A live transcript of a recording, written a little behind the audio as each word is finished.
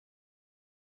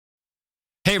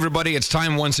Hey, everybody, it's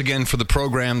time once again for the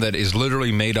program that is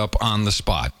literally made up on the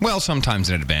spot. Well, sometimes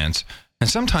in advance, and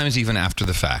sometimes even after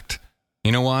the fact.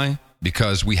 You know why?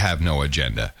 Because we have no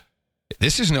agenda.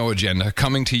 This is No Agenda,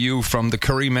 coming to you from the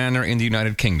Curry Manor in the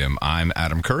United Kingdom. I'm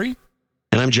Adam Curry.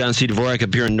 And I'm John C. Dvorak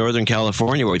up here in Northern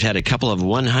California, where we've had a couple of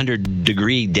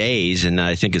 100-degree days, and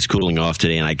I think it's cooling off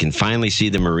today, and I can finally see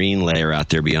the marine layer out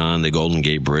there beyond the Golden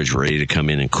Gate Bridge ready to come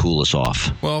in and cool us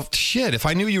off. Well, shit, if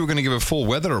I knew you were going to give a full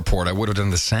weather report, I would have done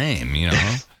the same, you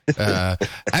know.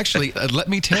 Actually, let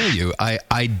me tell you,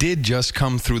 I did just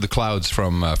come through the clouds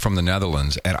from the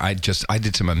Netherlands, and I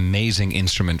did some amazing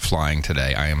instrument flying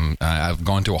today. I've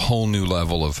gone to a whole new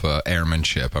level of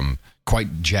airmanship. I'm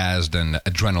quite jazzed and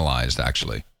adrenalized,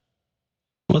 actually.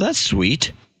 Well, that's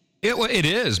sweet. It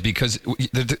is, because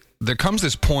there comes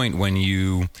this point when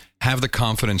you have the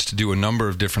confidence to do a number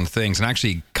of different things, and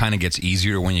actually kind of gets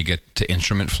easier when you get to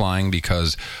instrument flying,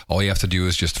 because all you have to do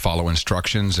is just follow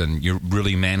instructions, and you're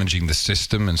really managing the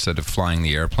system instead of flying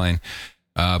the airplane.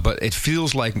 But it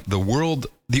feels like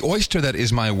the oyster that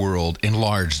is my world,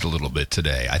 enlarged a little bit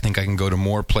today. I think I can go to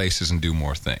more places and do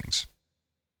more things.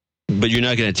 But you're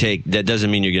not going to that doesn't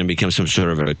mean you're going to become some sort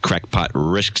of a crackpot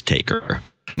risk taker.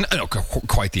 No,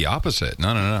 quite the opposite.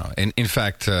 No. In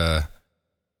fact,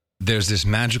 there's this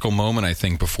magical moment, I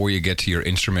think, before you get to your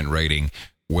instrument rating,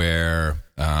 where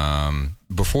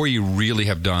before you really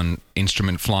have done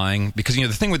instrument flying, because, you know,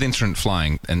 the thing with instrument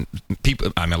flying, and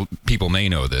people may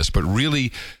know this, but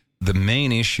really the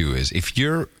main issue is if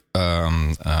you're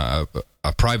a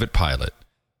private pilot,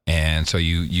 and so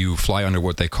you fly under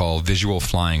what they call visual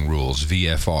flying rules,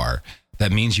 VFR.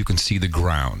 That means you can see the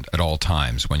ground at all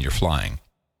times when you're flying.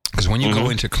 Because when you go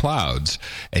into clouds,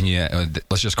 and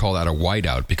let's just call that a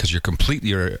whiteout, because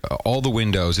all the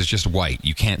windows is just white.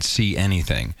 You can't see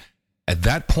anything. At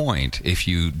that point, if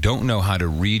you don't know how to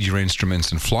read your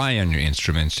instruments and fly on your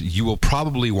instruments, you will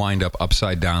probably wind up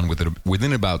upside down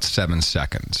within about 7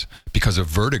 seconds because of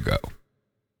vertigo.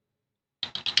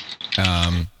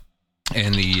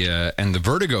 And the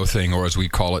vertigo thing, or as we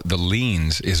call it, the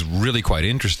leans, is really quite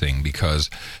interesting, because,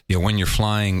 you know, when you're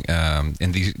flying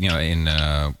in these, you know, in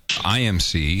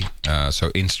IMC,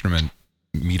 so instrument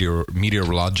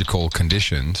meteorological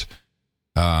conditions,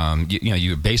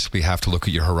 you basically have to look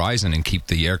at your horizon and keep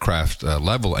the aircraft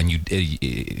level, and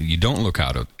you don't look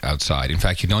outside. In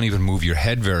fact, you don't even move your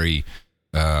head very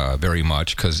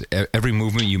much, because every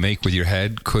movement you make with your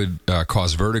head could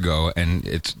cause vertigo. And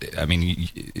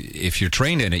if you're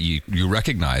trained in it, you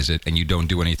recognize it and you don't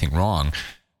do anything wrong,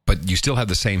 but you still have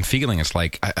the same feeling. It's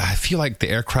like, I feel like the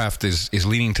aircraft is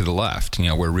leaning to the left, you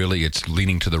know, where really it's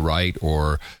leaning to the right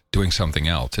or doing something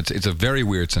else. It's a very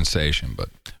weird sensation, but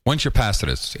once you're past it,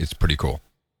 it's pretty cool.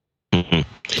 Mm-hmm.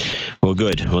 Well,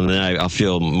 good. Well, then I'll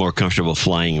feel more comfortable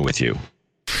flying with you.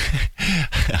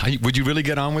 Would you really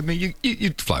get on with me?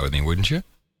 You'd fly with me, wouldn't you?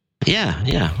 Yeah.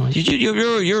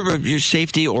 You're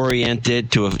safety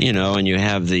oriented and you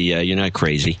have you're not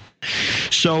crazy.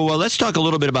 So let's talk a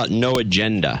little bit about No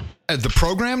Agenda. The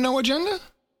program No Agenda?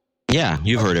 Yeah,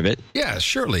 you've heard of it. Yeah,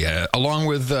 surely, along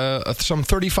with some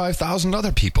 35,000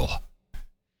 other people.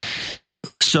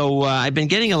 So I've been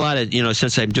getting a lot of,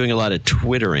 since I'm doing a lot of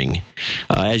Twittering,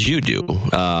 as you do,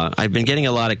 I've been getting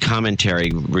a lot of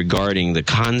commentary regarding the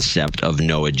concept of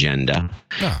No Agenda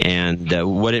and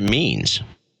what it means.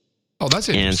 Oh, that's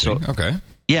interesting. And so, okay.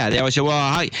 Yeah, they always say,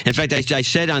 well, in fact, I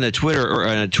said on the Twitter, or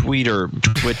on a tweet,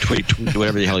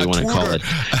 whatever the hell you want to call it,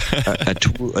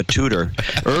 a tutor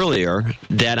earlier,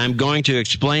 that I'm going to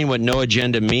explain what No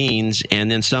Agenda means, and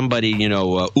then somebody,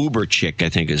 Uber Chick, I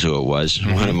think is who it was,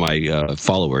 one of my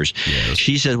followers, yes.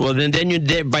 She said, well, then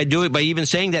by even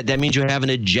saying that means you have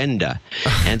an agenda.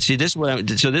 And see, this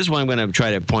is what I'm going to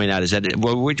try to point out, is that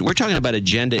we're talking about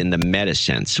agenda in the meta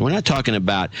sense. We're not talking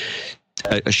about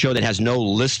a show that has no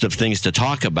list of things to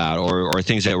talk about, or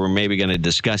things that we're maybe going to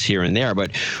discuss here and there.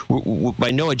 But by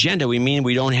no agenda, we mean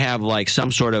we don't have like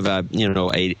some sort of a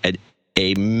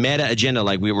meta agenda.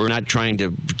 Like we're not trying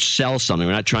to sell something.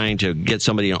 We're not trying to get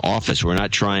somebody in office. We're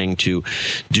not trying to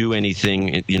do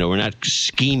anything. We're not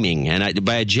scheming. And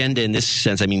by agenda in this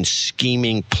sense, I mean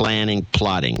scheming, planning,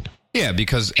 plotting. Yeah,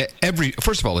 because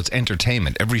first of all, it's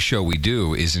entertainment. Every show we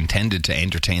do is intended to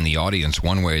entertain the audience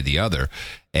one way or the other.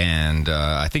 And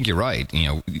I think you're right.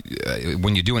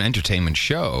 When you do an entertainment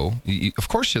show, of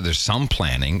course there's some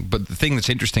planning. But the thing that's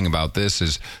interesting about this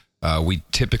is we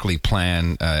typically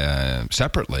plan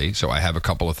separately. So I have a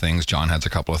couple of things. John has a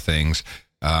couple of things.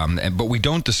 But we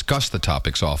don't discuss the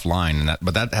topics offline.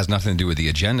 But that has nothing to do with the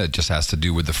agenda. It just has to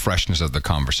do with the freshness of the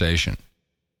conversation.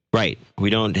 Right. We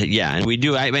don't. Yeah, and we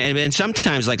do. And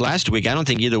sometimes, like last week, I don't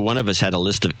think either one of us had a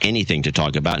list of anything to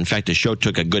talk about. In fact, the show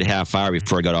took a good half hour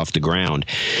before it got off the ground.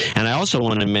 And I also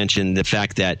want to mention the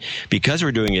fact that because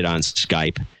we're doing it on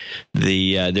Skype,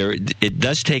 it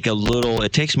does take a little.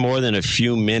 It takes more than a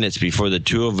few minutes before the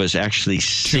two of us actually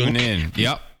sync. Tune in.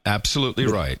 Yep. Absolutely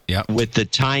right. Yep. With the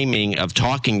timing of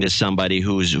talking to somebody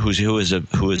who is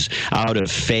out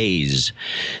of phase.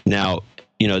 Now,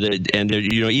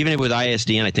 even with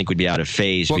ISDN, I think would be out of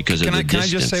phase because of the distance. Can I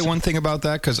just say one thing about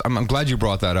that? Because I'm glad you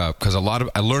brought that up. Because I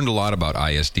learned a lot about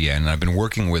ISDN, and I've been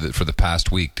working with it for the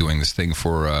past week, doing this thing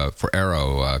for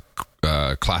Aero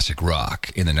Classic Rock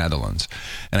in the Netherlands,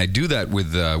 and I do that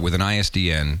with an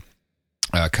ISDN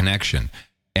connection.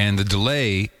 And the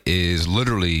delay is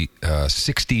literally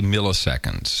 60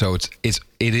 milliseconds. So it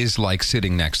is like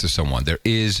sitting next to someone. There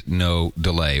is no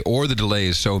delay, or the delay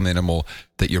is so minimal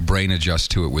that your brain adjusts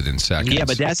to it within seconds. Yeah,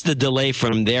 but that's the delay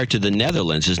from there to the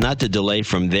Netherlands. It's not the delay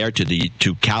from there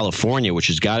to California, which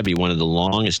has got to be one of the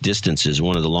longest distances,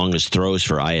 one of the longest throws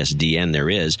for ISDN there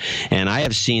is. And I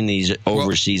have seen these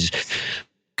overseas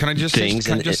Can I just things.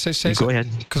 Say go ahead.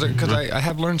 Because I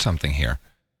have learned something here.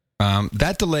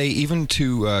 That delay, even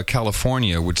to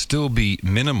California, would still be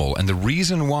minimal. And the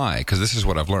reason why, because this is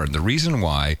what I've learned, the reason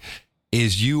why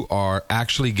is you are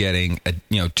actually getting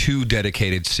two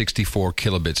dedicated 64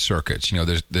 kilobit circuits.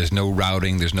 There's no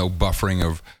routing, there's no buffering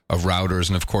of routers,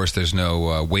 and of course there's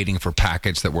no waiting for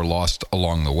packets that were lost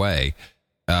along the way.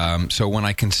 So when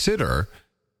I consider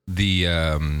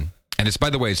the and it's,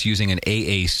 by the way, it's using an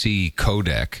AAC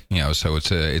codec, so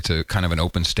it's a kind of an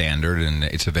open standard, and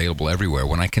it's available everywhere.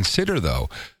 When I consider, though,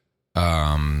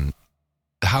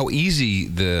 how easy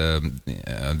the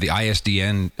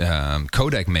ISDN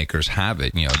codec makers have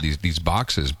it, these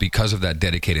boxes, because of that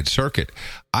dedicated circuit,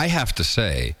 I have to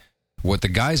say, what the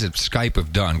guys at Skype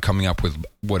have done, coming up with,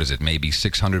 what is it, maybe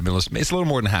 600 milliseconds, it's a little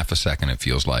more than half a second, it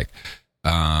feels like.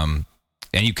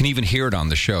 And you can even hear it on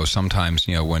the show sometimes,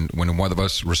 when one of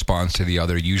us responds to the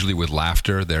other, usually with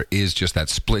laughter, there is just that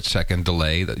split-second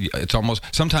delay. It's almost,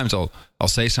 sometimes I'll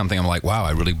say something, I'm like, wow,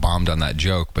 I really bombed on that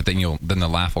joke, but then the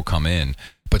laugh will come in.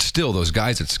 But still, those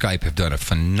guys at Skype have done a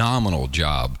phenomenal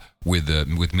job with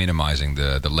minimizing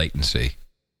the latency.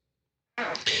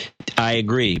 I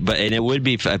agree, and it would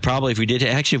be probably,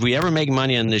 if we ever make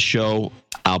money on this show,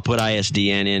 I'll put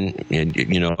ISDN in,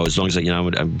 and as long as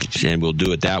and we'll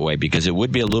do it that way, because it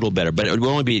would be a little better, but it would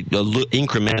only be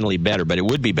incrementally better, but it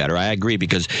would be better. I agree,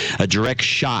 because a direct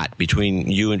shot between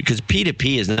you and, because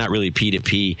P2P is not really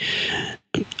P2P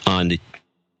on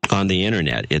the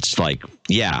internet. It's like,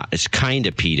 it's kind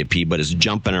of P2P, but it's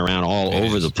jumping around all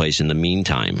over the place in the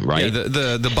meantime, right? Yeah,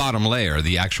 the bottom layer,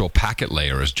 the actual packet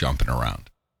layer, is jumping around.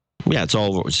 Yeah, it's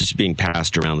just being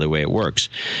passed around the way it works.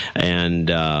 And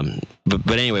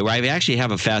but anyway, I actually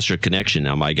have a faster connection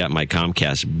now. I got my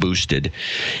Comcast boosted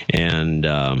and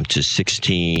to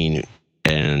 16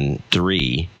 and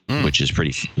 3, which is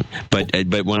pretty.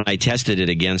 But when I tested it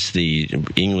against the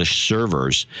English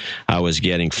servers, I was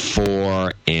getting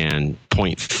 4 and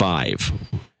 0.5.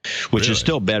 Which is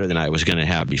still better than I was going to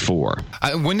have before.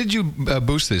 When did you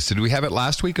boost this? Did we have it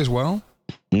last week as well?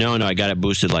 No, I got it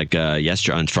boosted like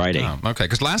yesterday on Friday. Oh, okay,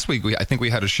 because last week I think we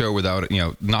had a show without,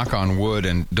 knock on wood,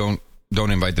 and don't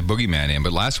invite the boogeyman in.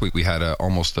 But last week we had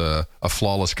almost a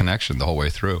flawless connection the whole way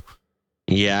through.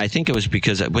 Yeah, I think it was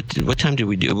because what time did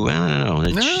we do? I don't know.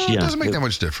 It doesn't make that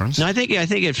much difference. No, I think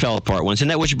it fell apart once,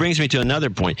 and which brings me to another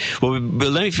point. Well, but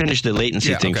let me finish the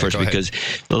latency thing first, because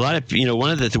a lot of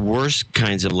one of the worst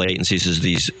kinds of latencies is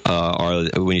these are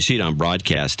when you see it on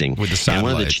broadcasting with the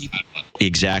satellite.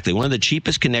 Exactly. One of the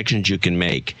cheapest connections you can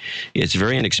make. It's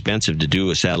very inexpensive to do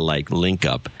a satellite link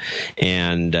up,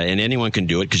 and anyone can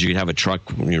do it, because you can have a truck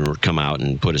come out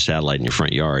and put a satellite in your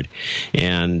front yard,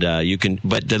 and you can.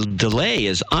 But the delay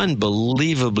is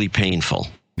unbelievably painful.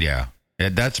 Yeah,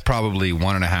 that's probably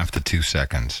 1.5 to 2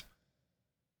 seconds.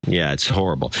 Yeah, it's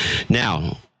horrible.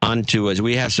 Now, on to, as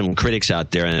we have some critics out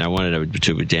there, and I wanted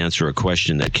to answer a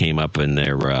question that came up in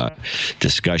their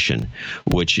discussion,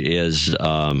 which is...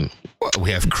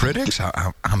 we have critics?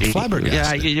 I'm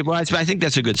flabbergasted. Yeah, well, I think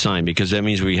that's a good sign, because that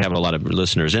means we have a lot of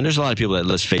listeners, and there's a lot of people that,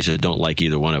 let's face it, don't like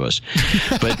either one of us.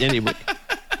 But anyway...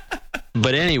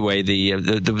 But anyway,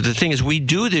 the thing is, we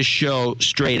do this show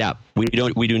straight up. We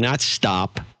do not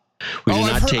stop.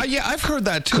 I've heard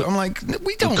that too. I'm like,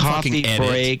 we don't coffee fucking edit.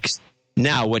 Breaks.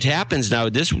 Now, what happens now?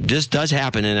 This does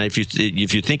happen, and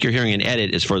if you think you're hearing an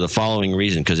edit, it's for the following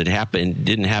reason, because it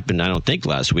didn't happen. I don't think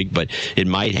last week, but it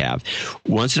might have.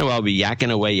 Once in a while, we'll be yakking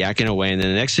away, and then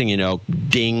the next thing you know,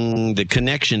 ding, the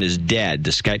connection is dead.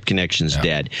 The Skype connection's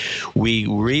dead. We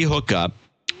rehook up.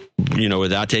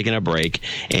 without taking a break,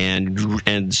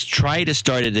 and try to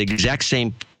start at the exact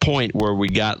same point where we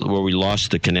lost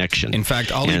the connection. In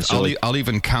fact, I'll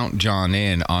even count John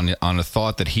in on a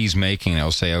thought that he's making.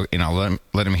 I'll say, and I'll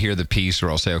let him hear the piece, or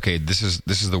I'll say, okay, this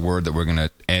is the word that we're going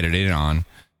to edit in on,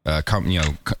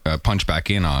 punch back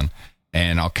in on,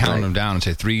 and I'll count them down and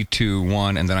say 3, 2,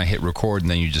 1, and then I hit record, and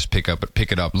then you just pick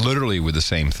it up literally with the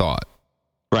same thought.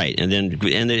 Right,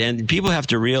 and people have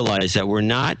to realize that we're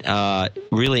not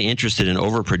really interested in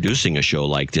overproducing a show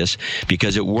like this,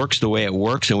 because it works the way it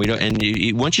works, and we don't.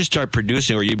 And once you start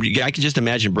producing, I can just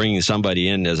imagine bringing somebody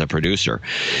in as a producer.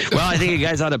 Well, I think you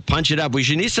guys ought to punch it up. We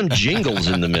should need some jingles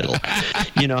in the middle,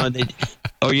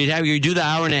 or you do the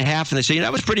hour and a half, and they say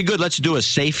that was pretty good. Let's do a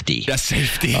safety. That's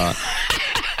safety.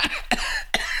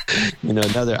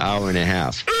 Another hour and a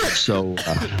half. So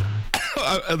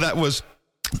that was.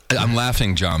 I'm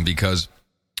laughing, John, because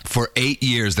for 8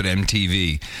 years at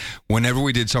MTV, whenever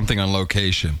we did something on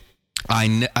location,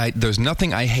 there's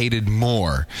nothing I hated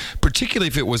more, particularly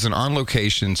if it was an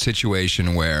on-location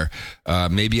situation where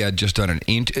maybe I'd just done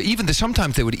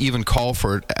sometimes they would even call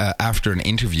for it after an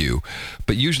interview,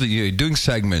 but usually you're doing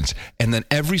segments, and then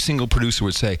every single producer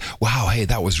would say, wow, hey,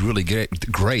 that was really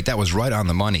great. That was right on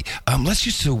the money. Let's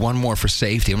just do one more for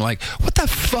safety. I'm like, what the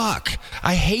fuck?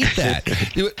 I hate that.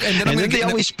 And then they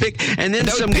always pick, and then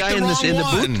some guy in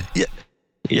the booth.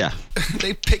 Yeah.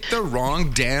 They picked the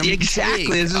wrong damn Exactly.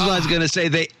 thing. This is what I was going to say.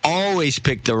 They always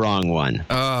pick the wrong one.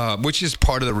 Which is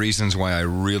part of the reasons why I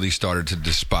really started to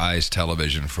despise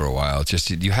television for a while. It's just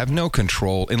you have no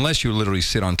control unless you literally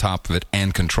sit on top of it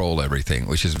and control everything,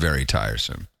 which is very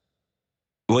tiresome.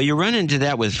 Well, you run into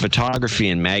that with photography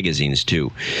and magazines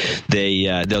too.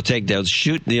 They'll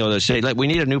shoot. They'll say, like, we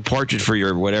need a new portrait for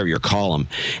your whatever your column,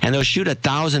 and they'll shoot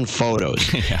 1,000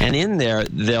 photos, Yeah. and in there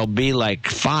there'll be like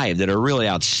 5 that are really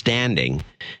outstanding.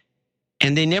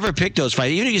 And they never pick those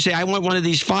 5. You say, I want one of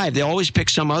these 5. They always pick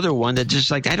some other one that just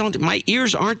like, my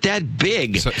ears aren't that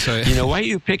big. So why are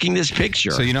you picking this picture?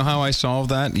 So you know how I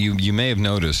solved that? You may have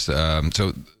noticed.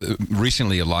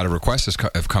 Recently, a lot of requests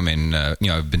have come in.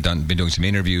 I've been doing some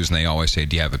interviews, and they always say,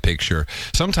 do you have a picture?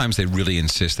 Sometimes they really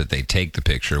insist that they take the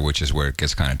picture, which is where it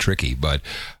gets kind of tricky. But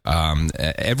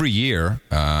every year,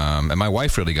 and my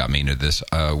wife really got me into this,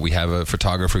 we have a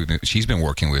photographer she's been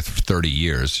working with for 30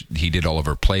 years. He did all of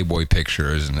her Playboy pictures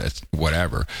and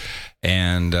whatever,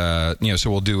 and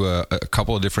so we'll do a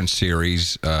couple of different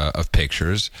series of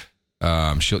pictures.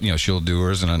 She'll do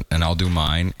hers and I'll do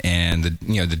mine. And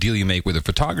the deal you make with a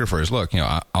photographer is, look,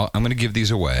 I'm going to give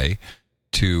these away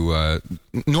to.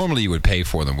 Normally you would pay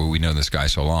for them, but we know this guy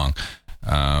so long.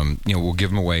 We'll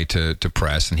give him away to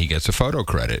press, and he gets a photo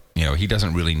credit. He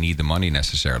doesn't really need the money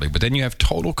necessarily, but then you have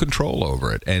total control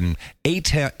over it. And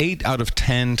 8 out of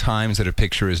 10 times that a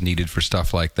picture is needed for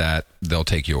stuff like that, they'll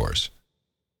take yours.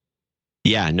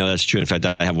 Yeah, no, that's true. In fact,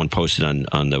 I have one posted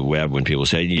on the web when people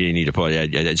say you need to post.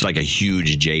 It's like a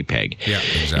huge JPEG. Yeah,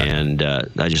 exactly. And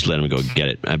I just let them go get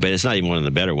it. But it's not even one of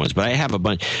the better ones. But I have a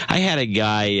bunch. I had a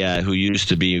guy who used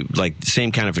to be like the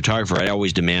same kind of photographer. I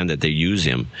always demand that they use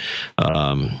him.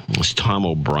 It was Tom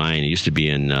O'Brien. He used to be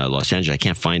in Los Angeles. I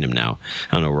can't find him now.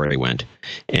 I don't know where he went.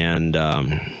 And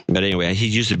but anyway, he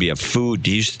used to be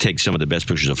he used to take some of the best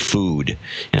pictures of food,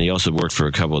 and he also worked for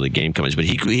a couple of the game companies. But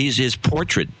his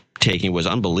portrait taking was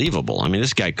unbelievable. I mean,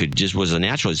 this guy was a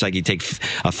natural. It's like he'd take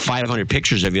 500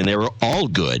 pictures of you, and they were all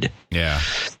good. Yeah.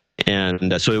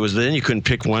 And so it was. Then you couldn't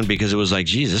pick one because it was like,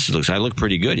 geez, I look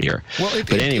pretty good here. Well, it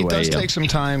does take some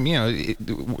time. You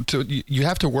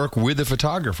have to work with the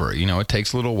photographer. It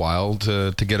takes a little while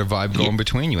to get a vibe going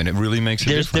between you, and it really makes a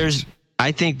difference.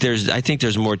 I think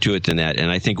there's more to it than that, and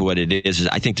I think what it is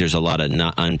I think there's a lot of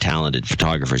untalented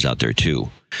photographers out there too.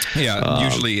 Yeah,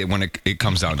 usually when it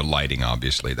comes down to lighting,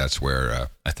 obviously that's where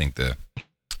I think the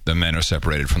men are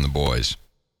separated from the boys.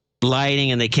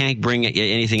 Lighting, and they can't bring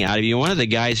anything out of you. One of the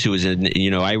guys who was in,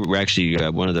 I actually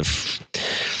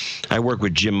I worked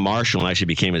with Jim Marshall and actually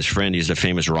became his friend. He's the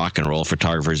famous rock and roll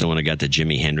photographer. He's the one who got the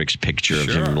Jimi Hendrix picture of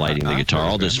him lighting the guitar.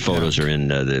 All those photos are in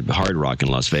the Hard Rock in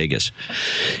Las Vegas.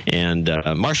 And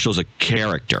Marshall's a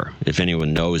character, if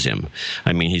anyone knows him.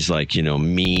 I mean, he's like,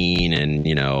 mean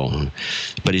and,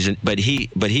 but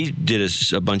he did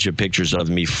a bunch of pictures of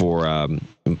me for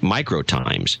Micro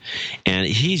Times, and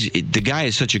the guy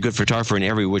is such a good photographer in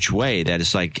every which way that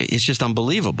it's just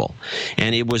unbelievable.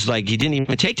 And it was like he didn't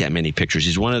even take that many pictures.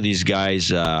 He's one of these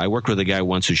guys. I worked with a guy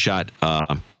once who shot.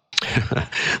 I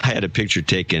had a picture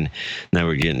taken. Now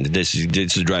we're getting this is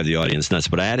to drive the audience nuts,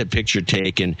 but I had a picture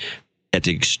taken at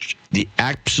the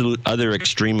absolute other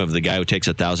extreme of the guy who takes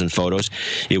 1,000 photos.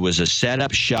 It was a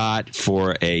setup shot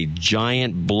for a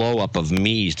giant blow up of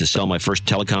me to sell my first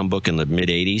telecom book in the mid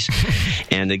 '80s,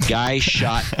 and the guy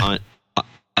shot on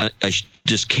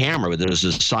this camera that was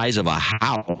the size of a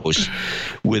house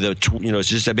with it's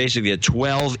just basically a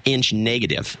 12-inch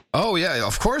negative. Oh yeah,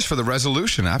 of course, for the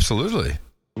resolution, absolutely.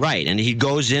 Right, and he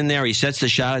goes in there, he sets the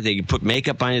shot, they put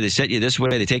makeup on you, they set you this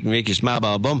way, they make you smile,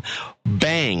 blah, blah, boom,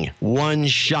 bang, one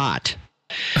shot.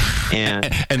 And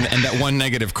that one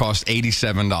negative cost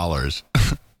 $87.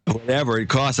 Whatever it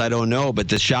costs, I don't know, but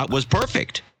the shot was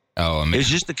perfect. Oh, man. It was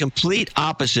just the complete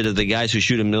opposite of the guys who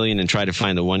shoot a million and try to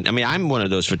find the one. I mean, I'm one of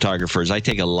those photographers. I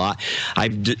take a lot.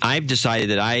 I've decided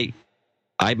that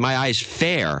my eye's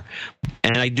fair,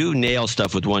 and I do nail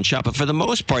stuff with one shot. But for the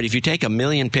most part, if you take a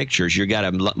million pictures, you got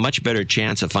a much better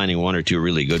chance of finding one or two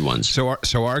really good ones. So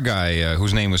our guy,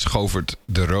 whose name was Govert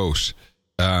de Roos,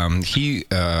 he's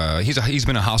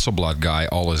been a Hasselblad guy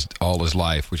all his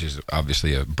life, which is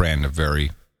obviously a brand of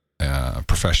very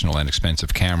professional and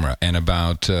expensive camera. And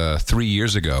about 3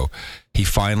 years ago, he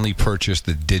finally purchased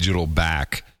the digital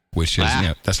back, which is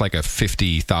that's like a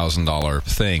 $50,000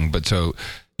 thing. But so.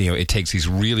 It takes these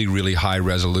really, really high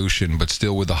resolution, but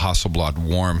still with the Hasselblad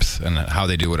warmth, and how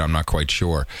they do it, I'm not quite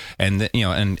sure. And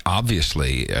and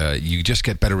obviously, you just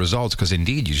get better results because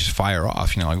indeed you just fire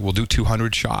off. We'll do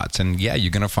 200 shots, and yeah,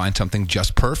 you're going to find something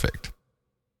just perfect.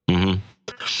 Mm-hmm.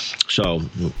 So,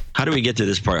 how do we get to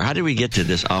this part? How do we get to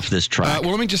this off this track? Well,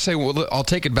 let me just say, I'll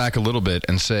take it back a little bit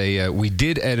and say we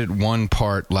did edit one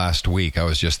part last week. I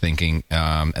was just thinking,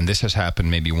 and this has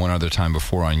happened maybe one other time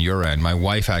before on your end. My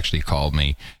wife actually called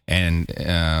me, and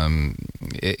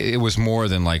it was more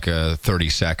than like 30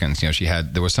 seconds.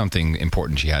 There was something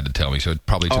important she had to tell me, so it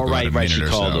probably took about a minute she or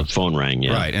called, so. The phone rang,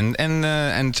 yeah. Right,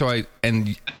 and so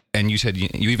and you said,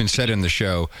 you even said in the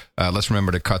show, let's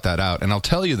remember to cut that out. And I'll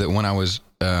tell you that when I was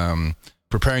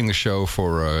preparing the show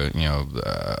for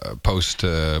post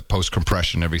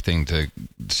compression, everything to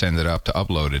send it up, to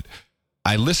upload it,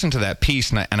 I listened to that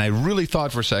piece and I really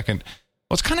thought for a second,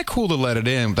 well, it's kind of cool to let it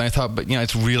in, but I thought,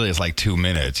 it's like 2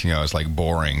 minutes, it's like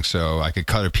boring, so I could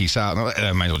cut a piece out, and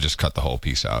I might as well just cut the whole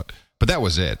piece out. But that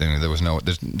was it. There was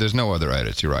there's no other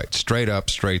edits. You're right, straight up,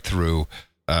 straight through.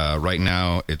 Right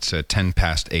now, it's 10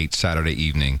 past 8 Saturday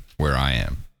evening where I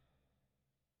am.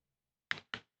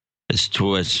 It's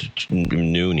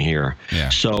noon here. Yeah.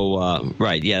 So,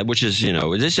 right, yeah, which is,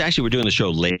 this actually, we're doing the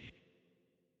show late.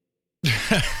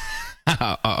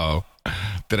 Uh-oh.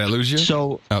 Did I lose you?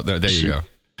 So, there you go.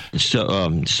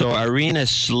 So Irina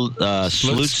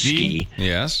Slutsky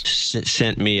yes,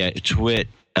 sent me a tweet.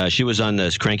 She was on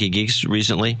the Cranky Geeks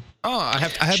recently. Oh, I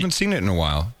haven't seen it in a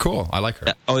while. Cool. I like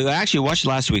her. I actually watched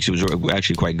last week's. It was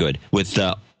actually quite good with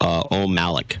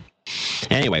Malik.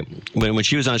 Anyway, when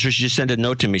she was on the show, she just sent a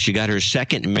note to me. She got her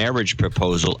second marriage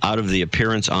proposal out of the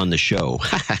appearance on the show.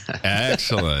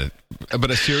 Excellent.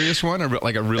 But a serious one, or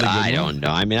like a really good one? I don't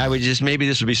know. I mean, I would just, maybe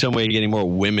this would be some way of getting more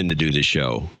women to do the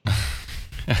show.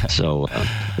 So,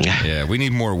 yeah, we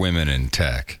need more women in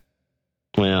tech.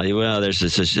 Well, there's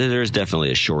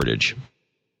definitely a shortage.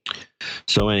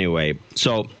 So anyway,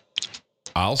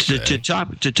 I'll say.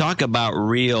 to talk about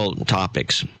real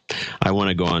topics, I want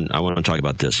to go on. I want to talk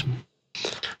about this.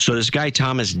 So this guy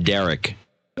Thomas Derrick,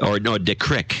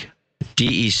 Decrick,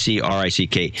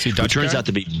 Decrick, who turns out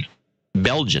to be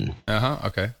Belgian.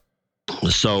 Okay.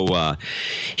 So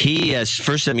he has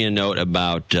first sent me a note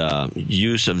about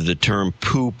use of the term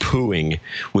poo-pooing,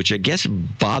 which I guess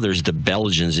bothers the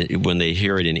Belgians when they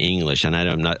hear it in English, and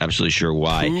I'm not absolutely sure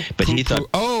why. But he thought,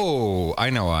 oh, I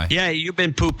know why. Yeah, you've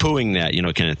been poo-pooing that,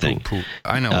 kind of thing. Poo.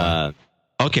 I know why.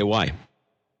 Okay, why?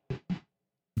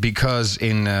 Because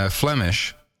in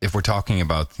Flemish, if we're talking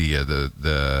about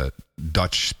the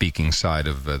Dutch-speaking side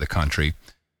of the country,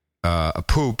 a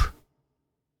poop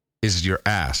is your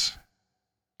ass.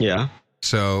 Yeah.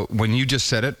 So when you just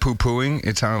said it, poo-pooing,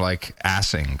 it sounded like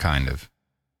assing, kind of.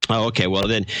 Oh, okay. Well,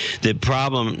 then the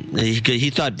problem, he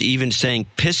thought even saying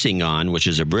pissing on, which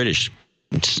is a British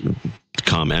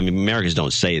comment. I mean, Americans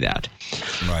don't say that.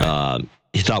 Right.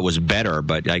 He thought was better,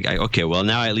 but okay, well,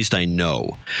 now at least I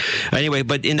know. Anyway,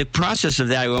 but in the process of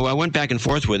that, I went back and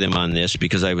forth with him on this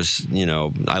because I was,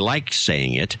 I like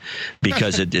saying it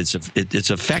because it's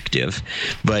effective.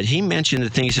 But he mentioned the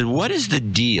thing. He said, what is the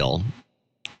deal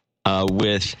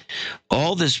with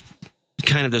all this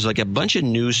kind of, there's like a bunch of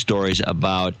news stories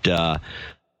about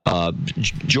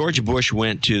George Bush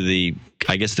went to the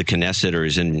Knesset or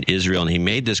is in Israel, and he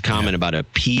made this comment about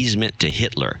appeasement to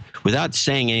Hitler without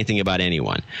saying anything about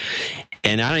anyone.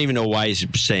 and I don't even know why he's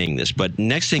saying this, but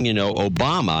next thing you know,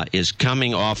 Obama is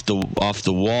coming off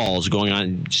the walls, going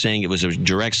on saying it was a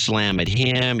direct slam at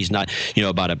him. He's not,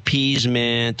 about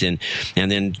appeasement, and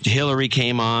then Hillary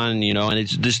came on, and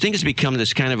this thing has become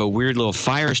this kind of a weird little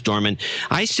firestorm. And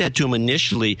I said to him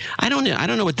initially, I don't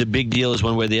know what the big deal is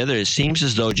one way or the other. It seems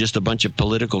as though just a bunch of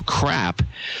political crap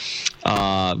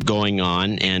going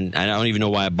on, and I don't even know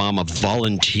why Obama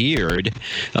volunteered.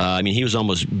 He was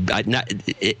almost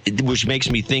which makes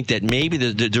me think that maybe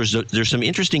there's some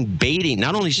interesting baiting.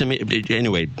 Not only some.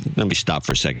 Anyway, let me stop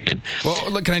for a second.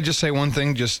 Well, look, can I just say one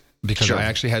thing? Just because Sure. I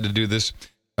actually had to do this.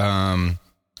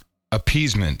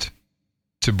 Appeasement,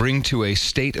 to bring to a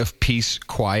state of peace,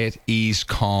 quiet, ease,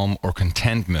 calm, or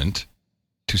contentment,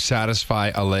 to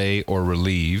satisfy, allay, or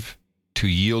relieve, to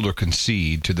yield or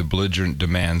concede to the belligerent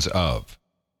demands of.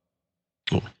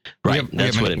 Right,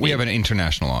 that's what it means. We have an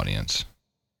international audience.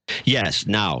 Yes.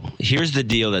 Now, here's the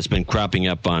deal that's been cropping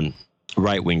up on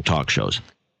right-wing talk shows.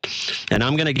 And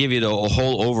I'm going to give you the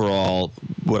whole overall,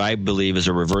 what I believe is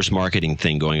a reverse marketing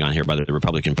thing going on here by the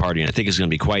Republican Party. And I think it's going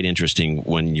to be quite interesting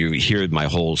when you hear my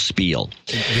whole spiel.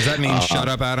 Does that mean shut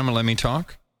up, Adam, and let me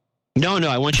talk? No,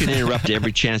 I want you to interrupt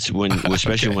every chance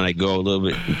especially Okay. when I go a little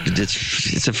bit.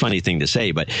 It's a funny thing to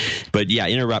say, but yeah,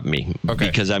 interrupt me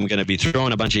because I'm going to be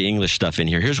throwing a bunch of English stuff in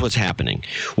here. Here's what's happening.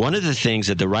 One of the things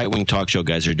that the right-wing talk show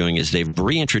guys are doing is they've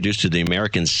reintroduced to the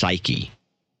American psyche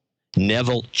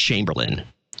Neville Chamberlain.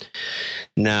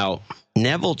 Now,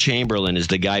 Neville Chamberlain is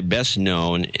the guy best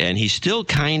known, and he's still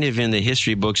kind of in the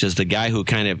history books as the guy who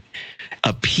kind of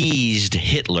appeased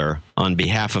Hitler on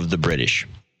behalf of the British.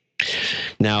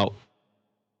 Now,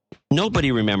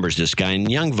 nobody remembers this guy,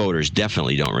 and young voters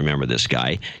definitely don't remember this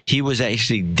guy. He was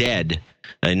actually dead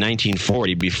in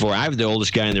 1940 before I was the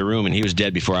oldest guy in the room, and he was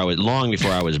dead long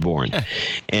before I was born.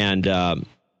 And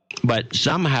but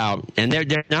somehow, and they're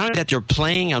now that they're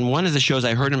playing on one of the shows,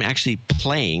 I heard him actually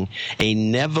playing a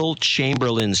Neville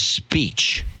Chamberlain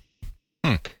speech.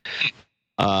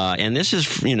 And this is,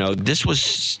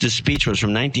 the speech was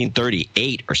from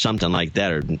 1938 or something like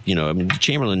that. Or,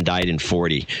 Chamberlain died in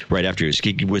 40, right after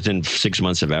within 6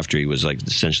 months after he was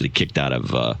essentially kicked out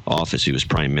of office. He was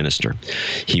prime minister.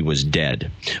 He was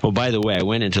dead. Oh, by the way, I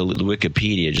went into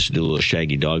Wikipedia just to do a little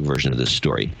Shaggy Dog version of this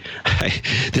story.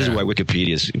 This is why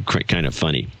Wikipedia is kind of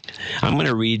funny. I'm going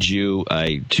to read you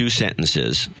two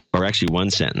sentences from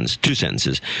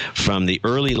the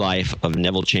early life of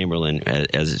Neville Chamberlain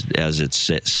as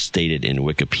it's stated in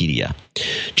Wikipedia.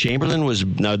 Chamberlain was,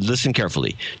 now listen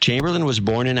carefully, Chamberlain was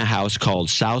born in a house called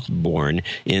Southbourne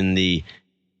in the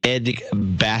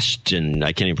Edgbaston,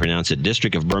 I can't even pronounce it,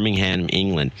 district of Birmingham,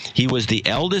 England. He was the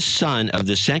eldest son of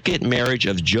the second marriage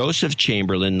of Joseph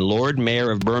Chamberlain, Lord Mayor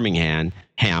of Birmingham,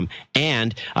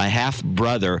 and a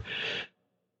half-brother,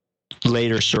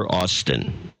 later Sir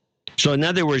Austin. So in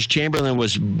other words, Chamberlain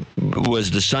was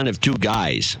the son of two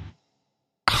guys.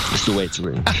 That's the way it's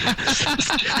written.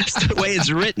 That's the way it's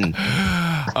written.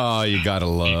 Oh, you gotta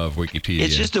love Wikipedia.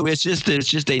 It's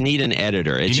just they need an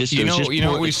editor. You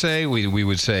know what we say? We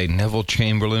would say Neville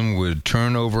Chamberlain would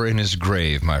turn over in his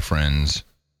grave, my friends.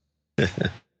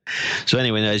 So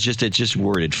anyway, it's just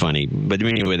worded funny. But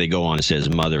anyway, they go on and say his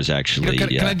mother's actually.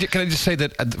 Can I just say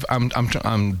that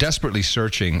I'm desperately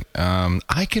searching.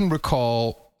 I can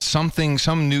recall some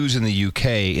news in the UK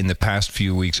in the past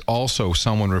few weeks. Also,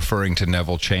 someone referring to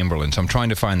Neville Chamberlain. So I'm trying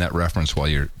to find that reference while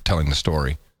you're telling the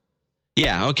story.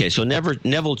 Yeah. Okay. So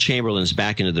Neville Chamberlain's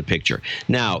back into the picture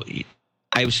now.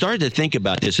 I started to think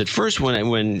about this at first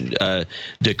when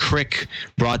the Crick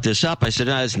brought this up. I said,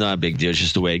 it's not a big deal. It's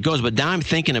just the way it goes. But now I'm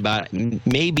thinking about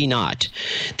maybe not.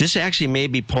 This actually may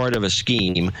be part of a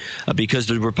scheme because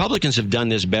the Republicans have done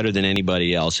this better than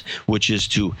anybody else, which is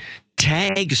to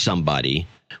tag somebody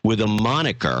with a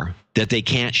moniker that they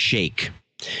can't shake.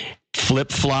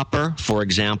 Flip-flopper, for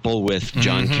example, with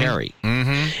John Kerry.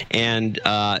 Mm-hmm. And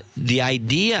the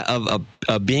idea of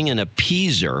being an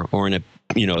appeaser or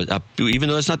even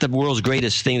though it's not the world's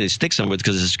greatest thing to stick someone with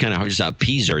because it's kind of hard, just an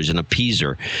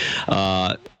appeaser.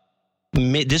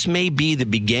 This may be the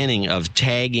beginning of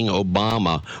tagging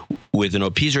Obama with an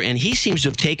appeaser, and he seems to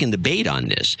have taken the bait on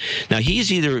this. Now,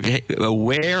 he's either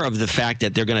aware of the fact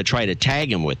that they're going to try to tag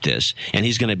him with this, and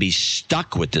he's going to be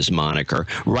stuck with this moniker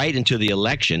right into the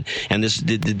election, and this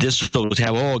will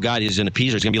have, oh, God, he's an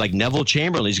appeaser. It's going to be like Neville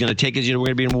Chamberlain. He's going to take us, we're going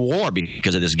to be in war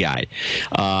because of this guy.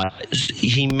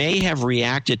 He may have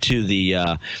reacted to the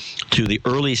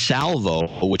early salvo,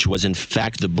 which was, in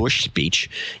fact, the Bush speech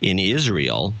in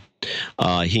Israel,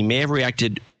 He may have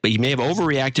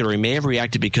overreacted, or he may have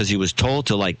reacted because he was told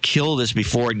to like kill this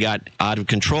before it got out of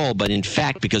control. But in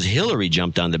fact, because Hillary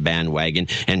jumped on the bandwagon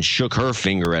and shook her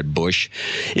finger at Bush,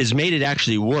 has made it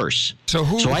actually worse. So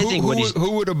who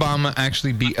would Obama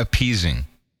actually be appeasing?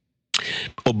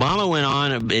 Obama went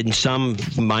on in some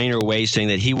minor way saying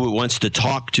that he wants to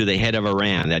talk to the head of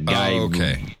Iran. That guy. Oh,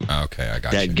 okay, I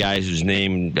got that you. guy whose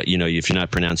name, if you're not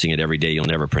pronouncing it every day, you'll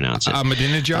never pronounce it.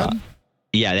 Ahmadinejad?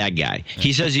 Yeah, that guy.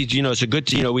 He says it's a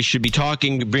good, we should be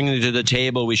talking, bringing it to the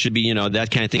table. We should be, that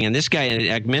kind of thing. And this guy,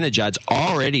 Ahmadinejad's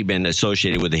already been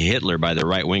associated with Hitler by the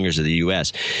right wingers of the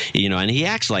U.S. And he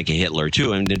acts like a Hitler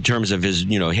too, and in terms of his,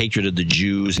 hatred of the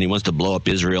Jews, and he wants to blow up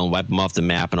Israel and wipe them off the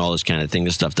map and all this kind of thing.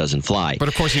 This stuff doesn't fly. But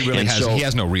of course, he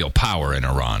has no real power in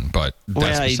Iran. But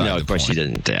that's of course he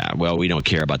doesn't. Well, we don't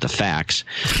care about the facts.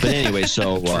 But anyway,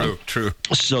 so true.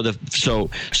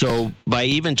 So by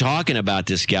even talking about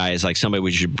this guy as like somebody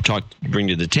we should bring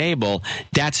to the table,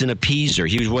 that's an appeaser.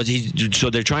 So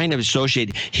they're trying to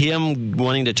associate him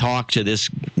wanting to talk to this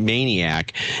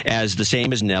maniac as the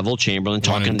same as Neville Chamberlain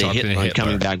talking to Hitler,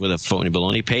 coming back with a phony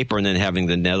baloney paper, and then having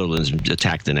the Netherlands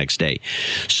attacked the next day.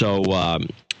 So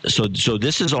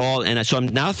this is all, and so I'm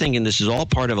now thinking this is all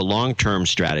part of a long-term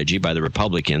strategy by the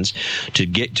Republicans to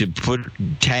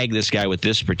tag this guy with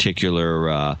this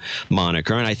particular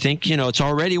moniker, and I think it's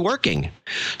already working.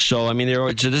 So I mean,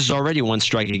 this is already one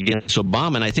strike against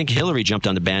Obama, and I think Hillary jumped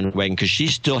on the bandwagon because she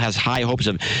still has high hopes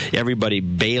of everybody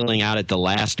bailing out at the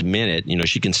last minute.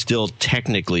 She can still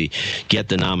technically get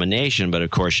the nomination, but of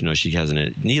course, she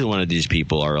hasn't. Neither one of these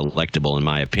people are electable, in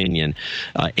my opinion,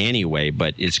 anyway.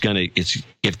 But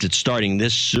if it's starting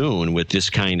this soon with this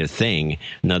kind of thing,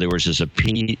 in other words, as a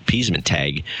appeasement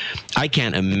tag, I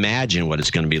can't imagine what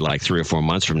it's going to be like 3 or 4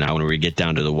 months from now when we get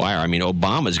down to the wire. I mean,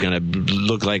 Obama's going to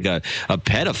look like a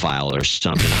pedophile or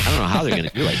something. I don't know how they're going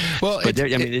to do it. Well,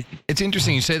 it's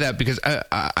interesting you say that because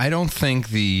I don't think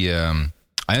I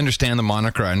understand the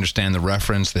moniker, I understand the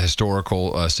reference, the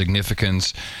historical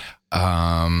significance.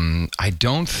 I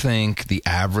don't think the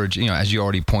average, as you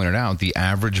already pointed out, the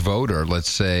average voter,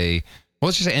 let's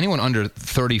just say anyone under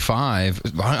 35,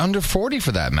 under 40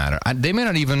 for that matter, they may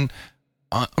not even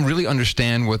really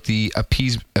understand what the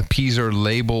appeaser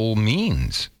label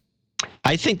means.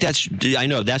 I think I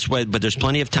know that's what, but there's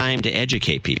plenty of time to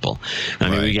educate people. I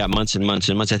mean, we got months and months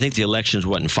and months. I think the election's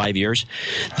in 5 years.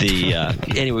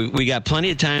 Anyway, we got plenty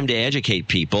of time to educate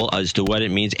people as to what it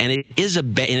means, and it is and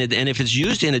if it's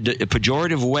used in a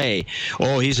pejorative way,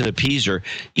 he's an appeaser.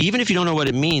 Even if you don't know what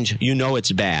it means,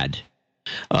 it's bad.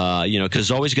 Because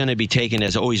it's always going to be taken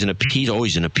as, he's an appeaser.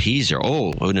 He's an appeaser.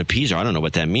 An appeaser. I don't know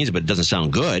what that means, but it doesn't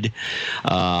sound good.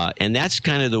 And that's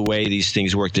kind of the way these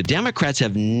things work. The Democrats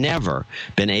have never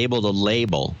been able to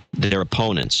label their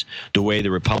opponents the way the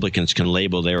Republicans can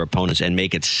label their opponents and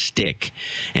make it stick.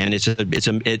 And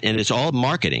it's all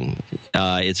marketing.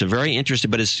 It's a very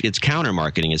interesting, but it's counter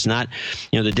marketing. It's not,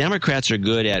 the Democrats are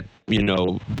good at,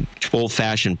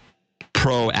 old-fashioned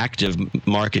proactive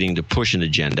marketing to push an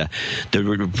agenda. The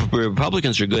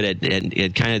Republicans are good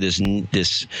at kind of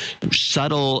this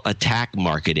subtle attack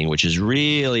marketing, which is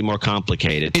really more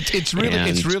complicated. It's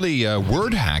really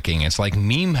word hacking. It's like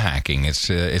meme hacking.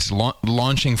 It's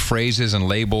launching phrases and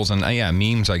labels and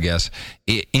memes, I guess,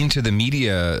 into the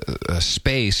media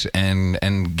space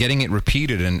and getting it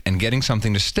repeated and getting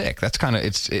something to stick. That's kind of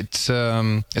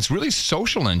it's really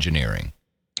social engineering.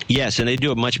 Yes, and they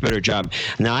do a much better job.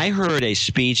 Now, I heard a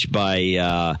speech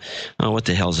by, what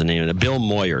the hell's the name of it? Bill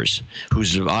Moyers,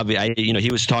 who's he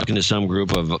was talking to some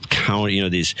group of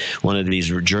one of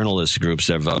these journalist groups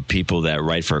of people that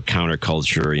write for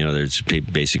counterculture. There's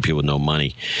basic people with no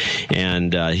money,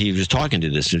 and he was talking to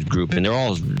this group, and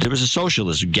there was a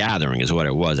socialist gathering, is what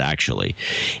it was actually,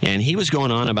 and he was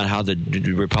going on about how the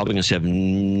Republicans have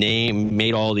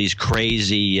made all these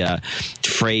crazy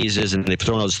phrases, and they've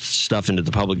thrown all this stuff into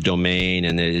the public domain,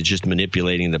 and it's just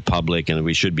manipulating the public, and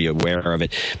we should be aware of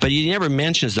it. But he never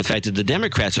mentions the fact that the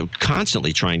Democrats are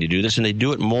constantly trying to do this, and they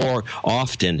do it more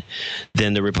often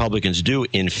than the Republicans do,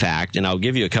 in fact. And I'll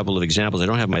give you a couple of examples. I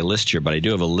don't have my list here, but I do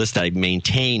have a list I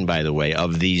maintain, by the way,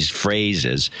 of these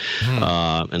phrases. And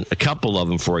a couple of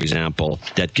them, for example,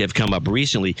 that have come up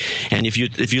recently. And if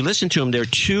you listen to them, they're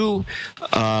too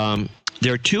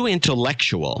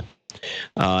intellectual.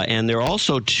 And they're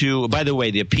also by the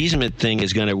way, the appeasement thing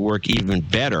is going to work even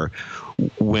better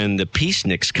when the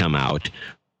peaceniks come out,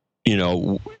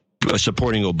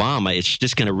 supporting Obama. It's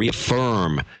just going to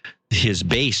reaffirm his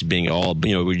base being all,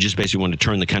 we just basically want to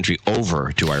turn the country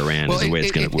over to Iran. Well, is the way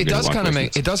it does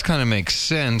kind of make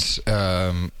sense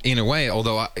in a way,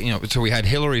 although, so we had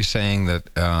Hillary saying that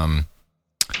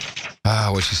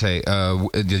What'd she say?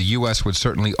 The U.S. would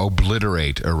certainly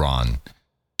obliterate Iran.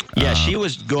 Yeah, she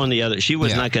was going the other. She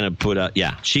was not going to put up.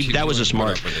 Yeah, that was a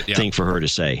smart thing for her to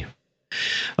say.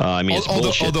 I mean, it's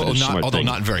bullshit, although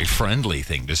not very friendly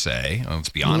thing to say. Let's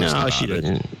be honest. No, she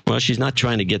didn't. Well, she's not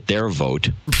trying to get their vote.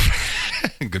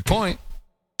 Good point.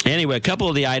 Anyway, a couple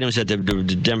of the items that the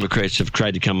Democrats have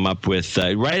tried to come up with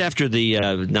right after the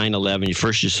 9/11.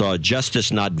 First, you saw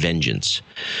 "Justice, Not Vengeance,"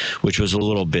 which was a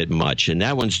little bit much, and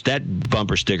that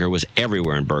bumper sticker was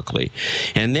everywhere in Berkeley.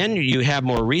 And then you have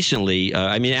more recently.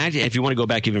 Actually, if you want to go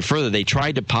back even further, they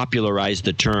tried to popularize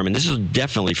the term, and this is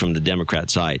definitely from the Democrat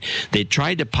side. They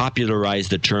tried to popularize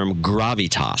the term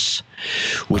gravitas,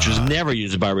 which was never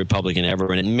used by a Republican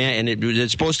ever, and it means it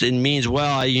has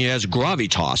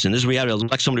gravitas, and this we had to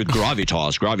elect somebody with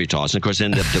gravitas, and of course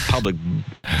then the public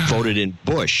voted in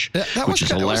Bush, which is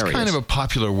hilarious. That was kind of a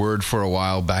popular word for a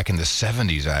while back in the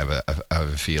 70s. I have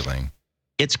a feeling.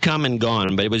 It's come and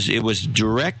gone, but it was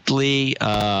directly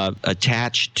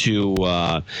attached to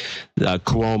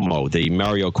Cuomo,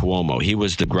 Mario Cuomo. He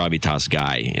was the gravitas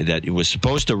guy that was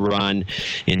supposed to run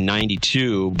in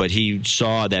 '92, but he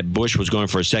saw that Bush was going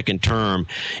for a second term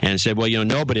and said, well,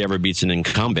 nobody ever beats an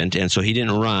incumbent, and so he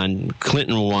didn't run.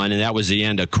 Clinton won, and that was the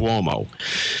end of Cuomo.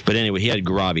 But anyway, he had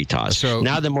gravitas. So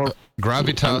now the more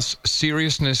gravitas,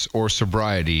 seriousness or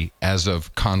sobriety as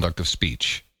of conduct of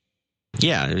speech.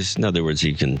 Yeah, in other words,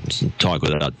 he can talk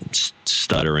without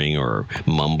stuttering or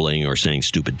mumbling or saying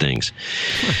stupid things.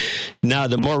 Now,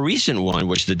 the more recent one,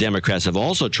 which the Democrats have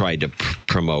also tried to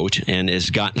promote and has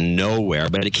gotten nowhere,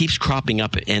 but it keeps cropping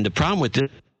up. And the problem with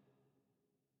it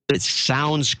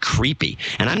sounds creepy,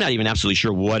 and I'm not even absolutely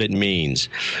sure what it means.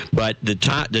 But the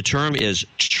term is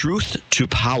truth to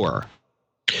power.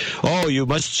 Oh, you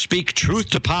must speak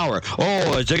truth to power.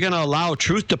 Oh, they're going to allow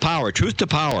truth to power, truth to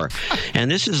power. And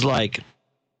this is like,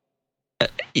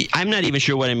 I'm not even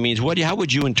sure what it means. How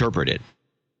would you interpret it?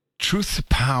 Truth to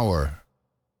power.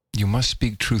 You must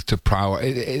speak truth to power.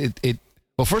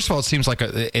 Well, first of all, it seems like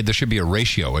there should be a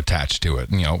ratio attached to it.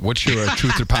 What's your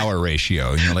truth to power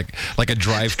ratio? Like a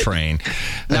drivetrain.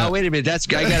 Now, wait a minute. I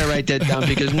got to write that down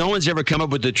because no one's ever come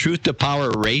up with the truth to power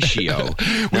ratio.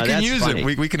 We can use it.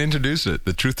 We can introduce it.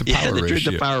 The truth to power ratio. The truth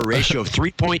to power ratio of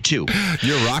 3.2.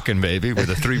 You're rocking, baby,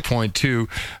 with a 3.2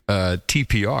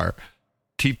 TPR.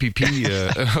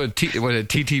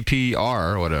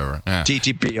 TTPR, whatever. Yeah.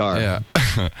 TTPR.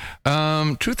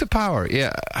 Yeah. Truth to power.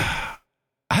 Yeah.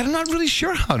 I'm not really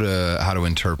sure how to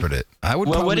interpret it. I would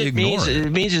probably ignore it.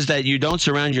 It means is that you don't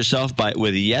surround yourself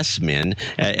with yes men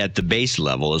at the base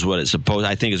level is what it's supposed.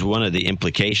 I think is one of the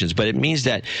implications. But it means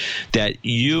that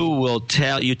you will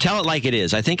tell it like it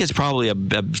is. I think it's probably a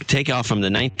takeoff from the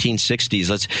 1960s.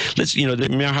 Let's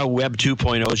remember how Web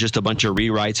 2.0 is just a bunch of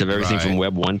rewrites of everything from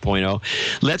Web 1.0.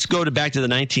 Let's go back to the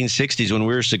 1960s when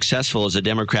we were successful as a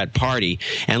Democrat Party,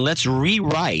 and let's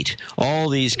rewrite all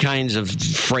these kinds of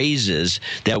phrases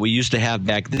that we used to have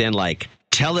back then, like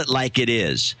tell it like it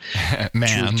is.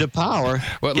 Man. Truth to power.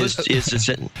 Well, here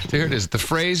it is. The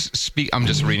phrase speak. I'm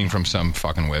just reading from some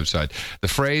fucking website. The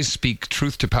phrase speak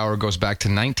truth to power goes back to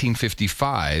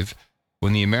 1955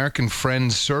 when the American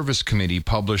Friends Service Committee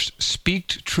published Speak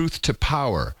Truth to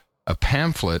Power, a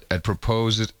pamphlet that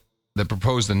proposed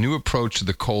a new approach to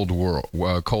the Cold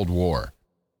War.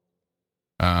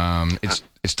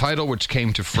 Its title, which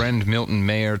came to friend Milton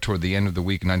Mayer toward the end of the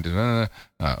week,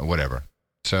 whatever.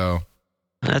 So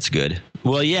that's good.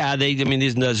 Well, yeah,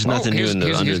 there's nothing new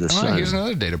under the sun. Here's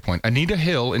another data point. Anita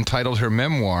Hill entitled her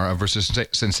memoir of her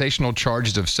sensational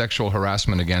charges of sexual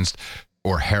harassment against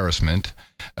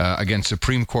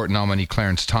Supreme Court nominee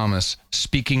Clarence Thomas,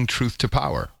 Speaking Truth to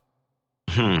Power.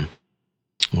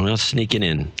 Well, sneaking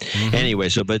in. Mm-hmm. Anyway,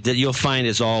 but you'll find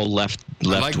it's all left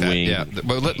like wing. Yeah,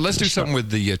 but let's do something with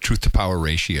the truth to power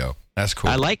ratio. That's cool.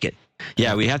 I like it.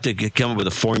 Yeah, we have to come up with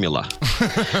a formula.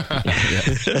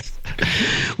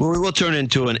 Well, we'll turn it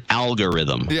into an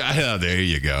algorithm. Yeah, there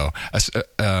you go.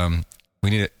 We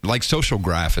need it. Like Social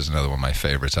Graph is another one of my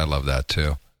favorites. I love that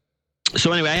too.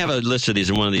 So anyway, I have a list of these,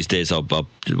 and one of these days we'll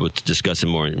discuss in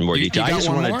more detail.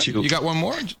 You got one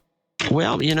more?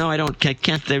 Well, I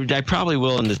can't. I probably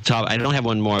will in the top. I don't have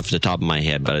one more off the top of my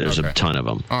head, but there's a ton of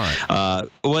them. All right.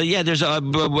 Well, yeah, there's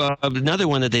another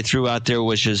one that they threw out there,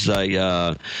 which is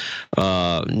no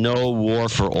war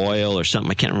for oil or something.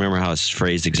 I can't remember how it's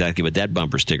phrased exactly, but that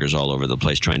bumper sticker's all over the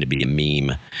place trying to be a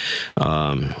meme.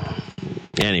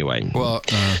 Anyway. Well,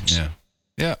 yeah.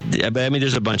 Yeah, but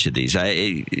there's a bunch of these.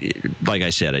 Like I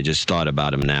said, I just thought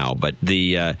about them now. But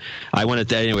I wanted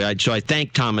to anyway. So I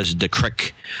thank Thomas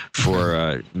DeCrick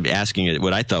for asking it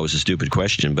what I thought was a stupid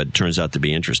question, but it turns out to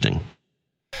be interesting.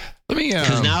 Let me.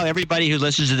 Because now everybody who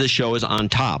listens to this show is on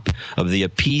top of the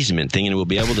appeasement thing and will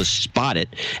be able to spot it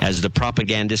as the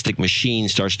propagandistic machine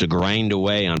starts to grind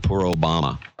away on poor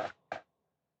Obama.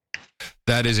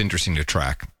 That is interesting to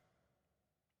track.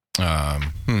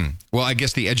 Well, I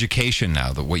guess the education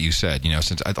now, what you said,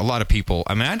 since a lot of people,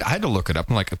 I had to look it up.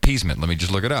 I'm like, appeasement, let me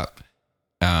just look it up.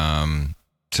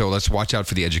 So let's watch out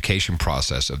for the education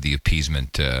process of the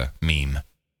appeasement meme.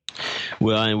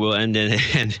 Well, and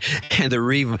the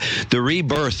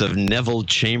rebirth of Neville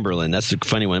Chamberlain. That's a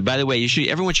funny one. By the way,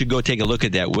 everyone should go take a look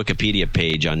at that Wikipedia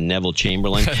page on Neville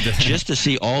Chamberlain just to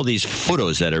see all these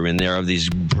photos that are in there of these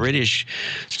British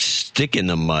stick in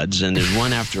the muds, and there's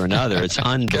one after another. It's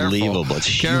unbelievable. Careful. It's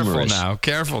humorous.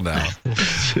 Careful now.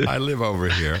 I live over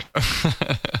here.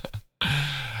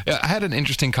 Yeah, I had an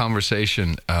interesting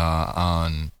conversation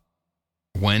on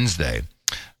Wednesday.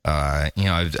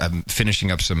 I'm finishing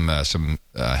up some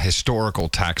historical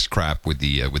tax crap with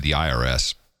the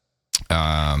IRS,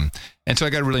 and so I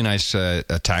got a really nice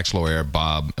tax lawyer,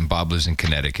 Bob, and Bob lives in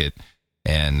Connecticut,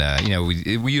 and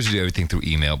we usually do everything through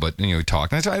email, but we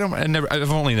talk. And I said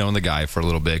I've only known the guy for a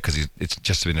little bit because it's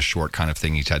just been a short kind of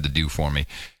thing he's had to do for me.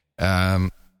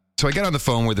 So I get on the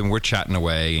phone with him. We're chatting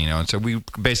away, and so we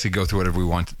basically go through whatever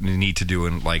we need to do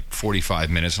in like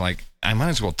 45 minutes. Like, I might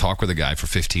as well talk with the guy for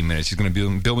 15 minutes. He's going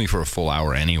to bill me for a full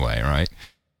hour anyway, right?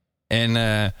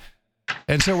 And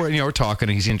so we're talking.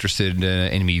 And he's interested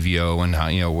in Mevio and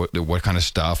how, what kind of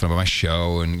stuff and about my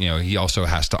show, and he also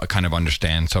has to kind of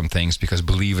understand some things because,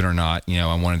 believe it or not,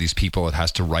 I'm one of these people that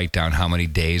has to write down how many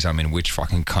days I'm in which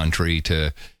fucking country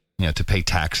to pay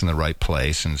tax in the right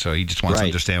place. And so he just wants to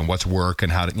understand what's work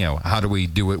and how do we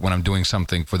do it when I'm doing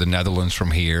something for the Netherlands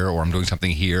from here, or I'm doing something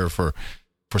here for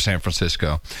San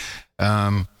Francisco.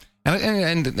 And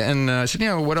I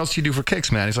said, what else do you do for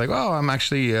kicks, man? He's like, oh, I'm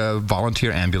actually a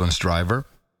volunteer ambulance driver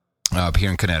up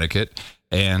here in Connecticut.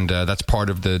 And that's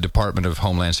part of the Department of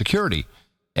Homeland Security.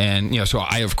 And, so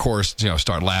I, of course,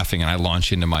 start laughing, and I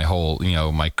launch into my whole,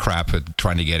 my crap at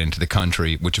trying to get into the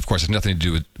country, which, of course, has nothing to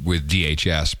do with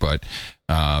DHS. But,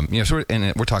 so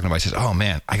we're talking about, he says, oh,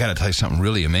 man, I got to tell you something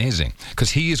really amazing.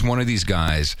 Because he is one of these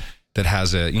guys that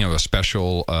has a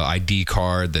special ID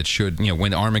card that should,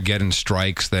 when Armageddon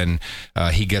strikes, then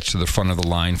he gets to the front of the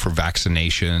line for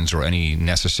vaccinations or any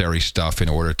necessary stuff in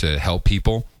order to help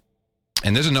people.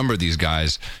 And there's a number of these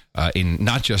guys in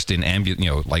not just in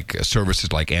like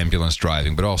services like ambulance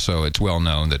driving, but also it's well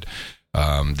known that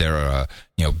there are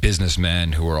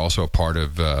businessmen who are also a part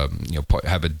of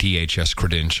have a DHS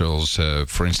credentials,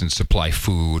 for instance, supply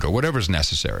food or whatever's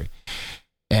necessary.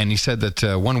 And he said that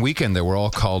one weekend they were all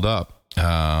called up,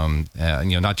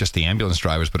 not just the ambulance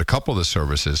drivers, but a couple of the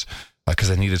services because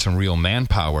they needed some real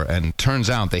manpower. And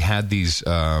turns out they had these.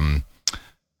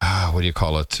 What do you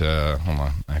call it? Hold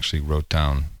on. I actually wrote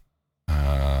down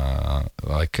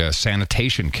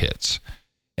sanitation kits.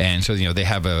 And so, they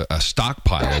have a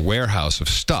stockpile, a warehouse of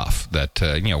stuff that,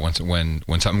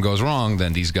 when something goes wrong,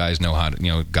 then these guys know how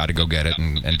to, got to go get it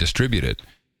and distribute it.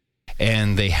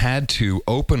 And they had to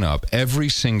open up every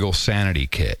single sanity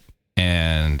kit.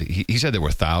 And he said there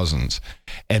were thousands,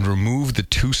 and remove the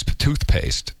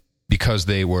toothpaste because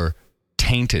they were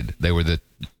tainted. They were the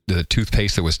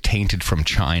toothpaste that was tainted from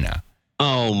China.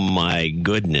 Oh, my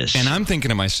goodness. And I'm thinking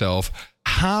to myself,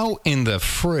 how in the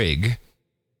frig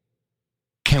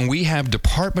can we have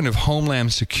Department of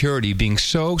Homeland Security being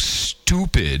so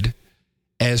stupid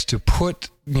as to put,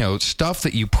 stuff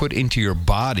that you put into your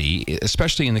body,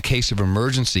 especially in the case of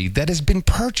emergency, that has been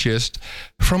purchased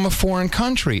from a foreign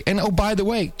country? And, oh, by the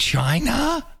way,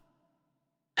 China?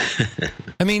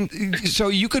 I mean, so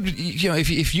you could,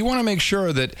 if you want to make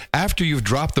sure that after you've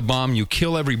dropped the bomb, you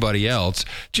kill everybody else,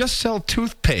 just sell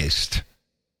toothpaste.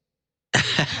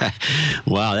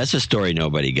 Wow, that's a story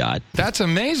nobody got. That's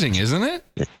amazing, isn't it?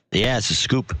 Yeah, it's a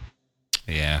scoop.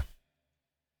 Yeah.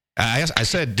 I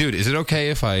said, dude, is it okay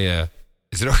if I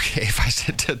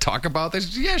said to talk about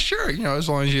this? Yeah, sure. As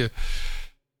long as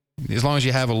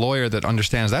you have a lawyer that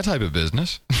understands that type of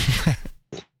business.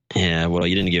 Yeah, well,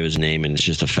 you didn't give his name, and it's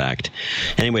just a fact.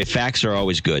 Anyway, facts are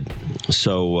always good.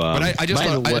 So, but I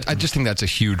just think that's a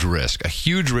huge risk. A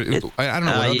huge risk. I don't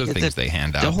know what other things they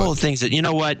hand out. The whole thing's that,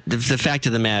 the fact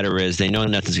of the matter is they know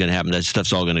nothing's going to happen. That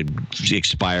stuff's all going to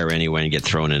expire anyway and get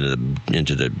thrown into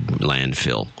the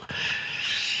landfill.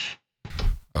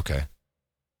 Okay.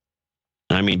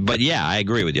 I mean, but yeah, I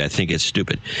agree with you. I think it's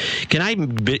stupid. Can I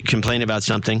complain about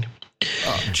something?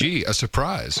 Gee, a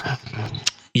surprise.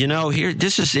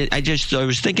 This is it. I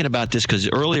was thinking about this because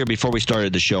earlier before we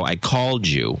started the show, I called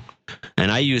you, and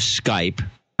I use Skype.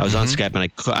 I was on Skype,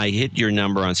 and I hit your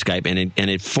number on Skype, and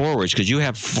it forwards, because you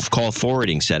have call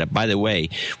forwarding set up, by the way,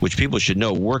 which people should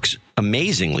know works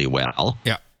amazingly well.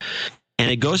 Yeah. And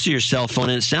it goes to your cell phone,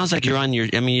 and it sounds like you're on your.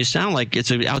 I mean, you sound like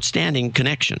it's an outstanding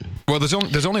connection. Well,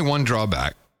 there's only one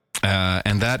drawback,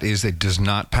 and that is it does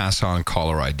not pass on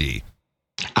caller ID.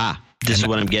 This is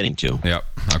what I'm getting to. Yep.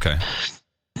 Okay.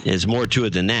 There's more to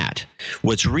it than that.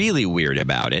 What's really weird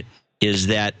about it is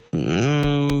that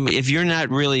if you're not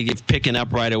really picking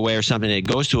up right away or something, it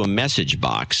goes to a message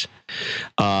box.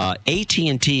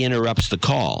 AT&T interrupts the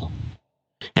call.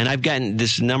 And I've gotten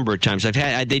this a number of times.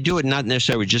 They do it not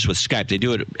necessarily just with Skype. They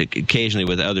do it occasionally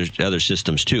with other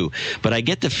systems too. But I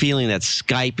get the feeling that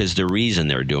Skype is the reason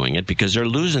they're doing it, because they're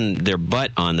losing their butt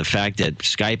on the fact that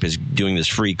Skype is doing this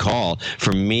free call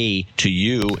from me to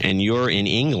you, and you're in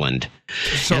England.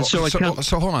 So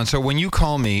hold on. So when you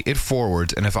call me, it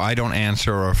forwards, and if I don't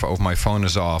answer or if my phone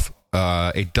is off,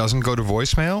 it doesn't go to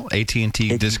voicemail?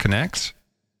 AT&T disconnects?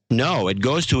 No, it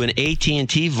goes to an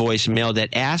AT&T voicemail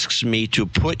that asks me to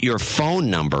put your phone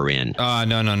number in.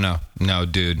 No,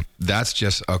 dude. That's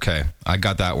just okay. I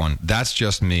got that one. That's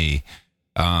just me.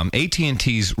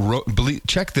 AT&T's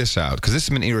check this out, because this has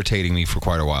been irritating me for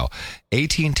quite a while.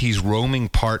 AT&T's roaming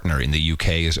partner in the UK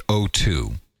is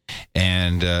O2.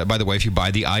 And by the way, if you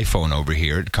buy the iPhone over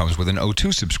here, it comes with an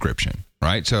O2 subscription,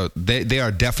 right? So they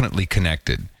are definitely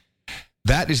connected.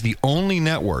 That is the only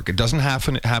network. It doesn't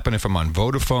happen if I'm on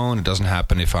Vodafone. It doesn't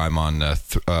happen if I'm on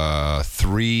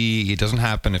 3. It doesn't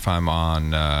happen if I'm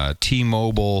on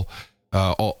T-Mobile.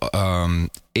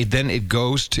 It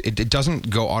goes to. It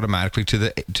doesn't go automatically to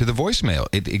the voicemail.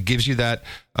 It gives you that.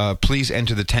 Please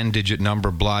enter the 10-digit number.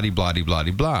 Blah blah blah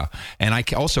blah. And I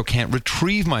also can't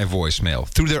retrieve my voicemail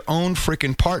through their own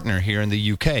freaking partner here in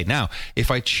the UK. Now,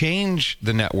 if I change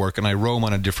the network and I roam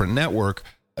on a different network,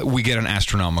 we get an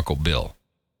astronomical bill.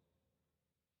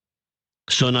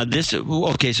 So now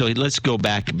okay, so let's go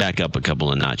back up a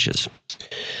couple of notches.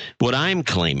 What I'm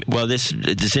claiming, well, this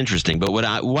is interesting, but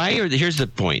here's the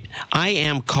point. I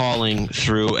am calling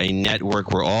through a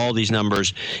network where all these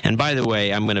numbers, and by the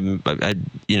way, I'm going to,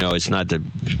 it's not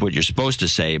what you're supposed to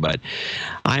say, but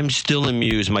I'm still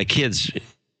amused. My kids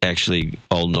actually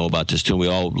all know about this too. We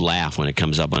all laugh when it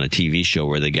comes up on a TV show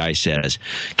where the guy says,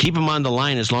 keep them on the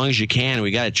line as long as you can.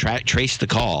 We got to trace the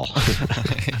call.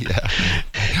 Yeah.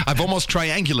 I've almost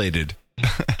triangulated.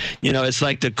 It's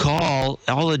like the call,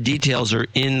 all the details are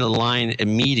in the line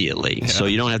immediately, so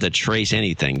you don't have to trace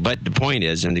anything. But the point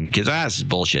is, and the kids, this is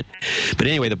bullshit. But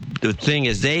anyway, the thing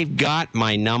is, they've got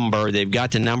my number. They've got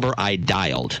the number I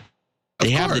dialed. They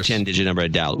have the 10-digit number I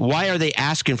dialed. Why are they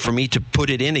asking for me to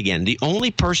put it in again? The only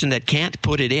person that can't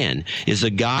put it in is a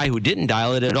guy who didn't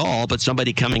dial it at all, but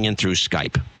somebody coming in through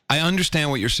Skype. I understand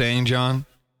what you're saying, John,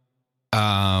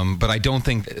 but I don't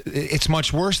think it's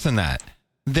much worse than that.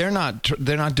 They're not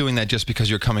doing that just because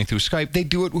you're coming through Skype. They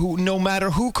do it no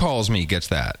matter who calls me gets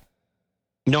that.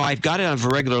 No, I've got it on a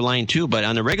regular line too, but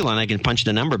on the regular line I can punch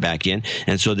the number back in,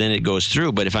 and so then it goes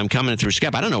through. But if I'm coming through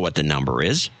Skype, I don't know what the number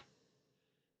is.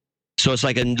 So it's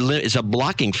like it's a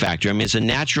blocking factor. I mean, it's a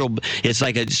natural. It's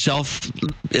like a self.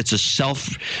 It's a self.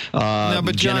 No,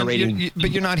 but John, generating. but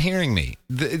you're not hearing me.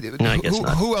 No, I guess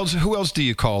not. Who else do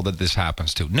you call that this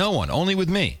happens to? No one. Only with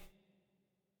me.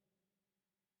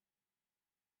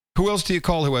 Who else do you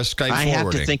call who has Skype forwarding? I have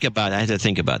to think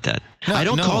about that. No, I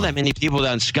don't call that many people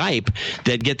on Skype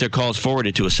that get their calls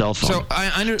forwarded to a cell phone.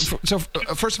 So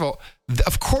first of all,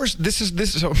 of course, this is.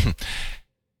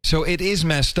 So it is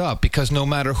messed up, because no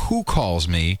matter who calls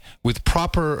me with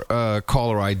proper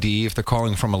caller ID, if they're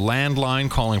calling from a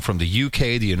landline, calling from the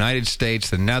UK, the United States,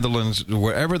 the Netherlands,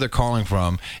 wherever they're calling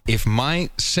from, if my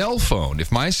cell phone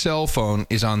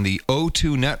is on the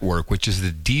O2 network, which is the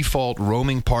default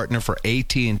roaming partner for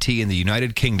AT&T in the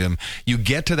United Kingdom, you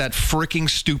get to that freaking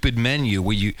stupid menu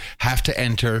where you have to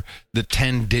enter the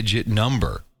 10-digit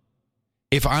number.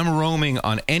 If I'm roaming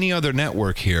on any other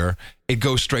network here, it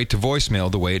goes straight to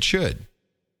voicemail the way it should.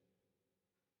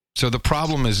 So the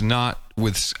problem is not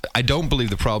with. I don't believe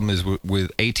the problem is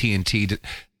with AT&T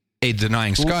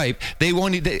denying Skype. They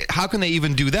won't. How can they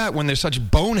even do that when they're such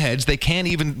boneheads? They can't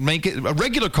even make it.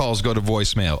 Regular calls go to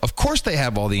voicemail. Of course, they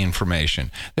have all the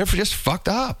information. They're just fucked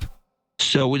up.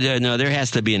 So no, there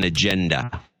has to be an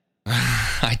agenda.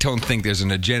 I don't think there's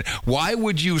an agenda. Why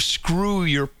would you screw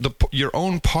your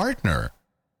own partner?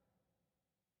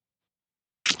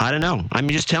 I don't know. I'm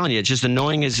just telling you, it's just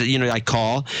annoying. I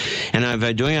call, and if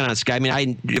I'm doing it on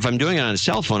Skype, if I'm doing it on a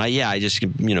cell phone, I just,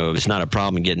 it's not a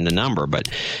problem getting the number,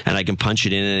 and I can punch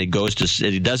it in, and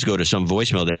it does go to some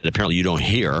voicemail that apparently you don't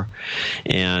hear,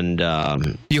 and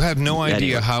you have no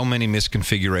idea how many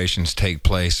misconfigurations take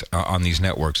place on these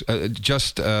networks.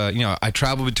 I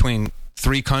travel between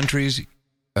 3 countries.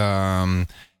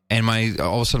 And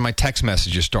all of a sudden my text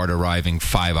messages start arriving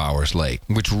 5 hours late,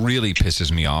 which really pisses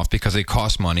me off because they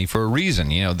cost money for a reason.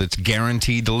 That's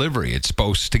guaranteed delivery. It's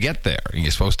supposed to get there.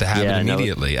 You're supposed to have it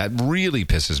immediately. That really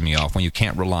pisses me off when you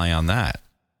can't rely on that.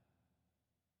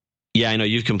 Yeah, I know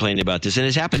you've complained about this, and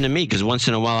it's happened to me because once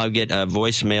in a while I'll get a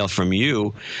voicemail from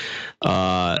you,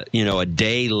 a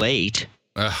day late.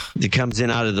 It comes in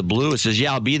out of the blue. It says,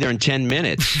 "Yeah, I'll be there in 10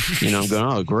 minutes." I'm going,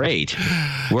 "Oh, great.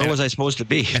 Where was I supposed to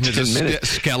be?" And there's a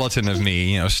skeleton of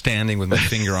me, standing with my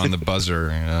finger on the buzzer,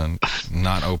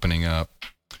 not opening up.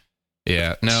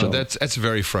 Yeah, no, that's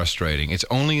very frustrating. It's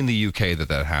only in the UK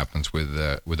that happens with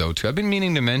O2. I've been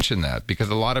meaning to mention that because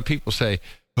a lot of people say,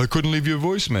 "I couldn't leave you a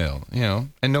voicemail,"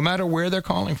 and no matter where they're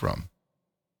calling from.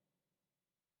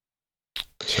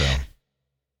 So.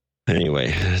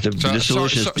 Anyway, the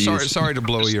solution is sorry to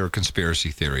blow your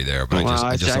conspiracy theory there, but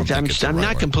I just don't think it's I'm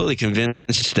not completely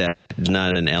convinced that it's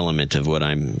not an element of what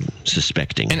I'm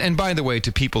suspecting. And by the way,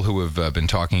 to people who have been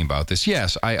talking about this,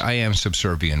 yes, I am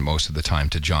subservient most of the time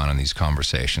to John in these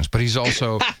conversations, but he's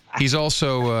also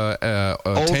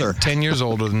 10 years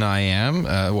older than I am,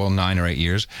 9 or 8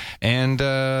 years, and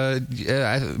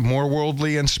more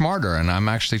worldly and smarter, and I'm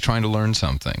actually trying to learn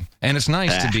something. And it's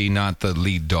nice to be not the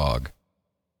lead dog.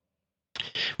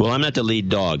 Well, I'm not the lead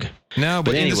dog. No,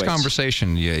 but in this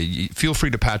conversation, you feel free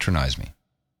to patronize me.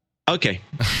 Okay.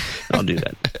 I'll do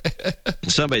that.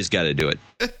 Somebody's got to do it.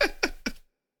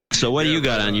 So what do you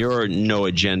got on your no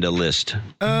agenda list?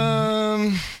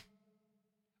 Well,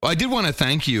 I did want to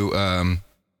thank you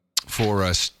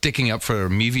for sticking up for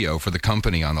Mevio, for the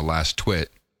company, on the last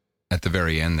twit at the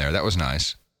very end there. That was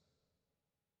nice.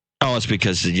 Oh, it's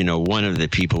because, one of the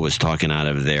people was talking out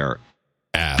of their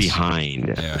ass behind,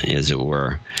 as it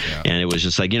were, and it was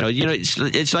just like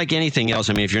it's like anything else.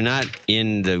 I mean, if you're not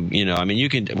in the, you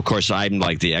can, of course, I'm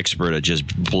like the expert at just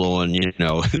blowing,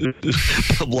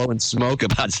 blowing smoke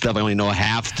about stuff I only know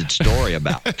half the story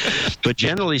about. But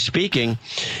generally speaking,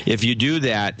 if you do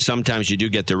that, sometimes you do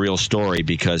get the real story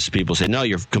because people say, "No,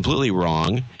 you're completely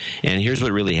wrong," and here's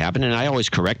what really happened. And I always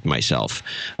correct myself.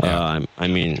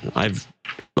 I've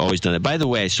always done it. By the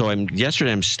way, so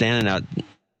yesterday I'm standing out.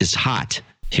 It's hot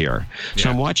here. So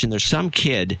I'm watching. There's some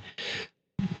kid.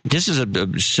 This is a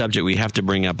subject we have to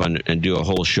bring up and do a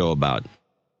whole show about.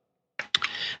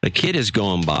 The kid is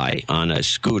going by on a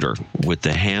scooter with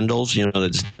the handles.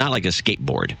 It's not like a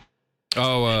skateboard.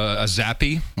 Oh, a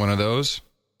Zappy, one of those.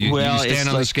 You stand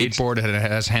on the skateboard and it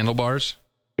has handlebars.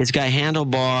 It's got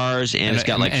handlebars and it's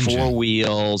got like engine. 4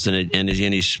 wheels and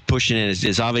he's pushing it.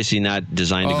 It's obviously not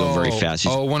designed to go very fast.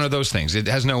 One of those things. It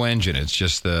has no engine. It's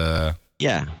just the.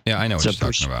 Yeah, I know what you're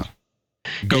talking about.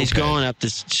 He's going up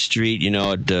the street, at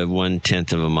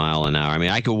 1/10 of a mile an hour. I mean,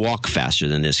 I could walk faster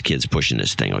than this kid's pushing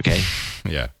this thing, okay?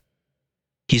 Yeah.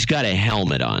 He's got a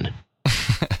helmet on.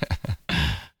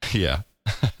 Yeah.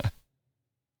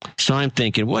 So I'm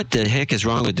thinking, what the heck is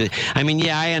wrong with this? I mean,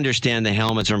 I understand the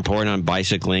helmets are important on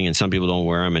bicycling, and some people don't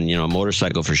wear them, and a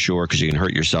motorcycle for sure, because you can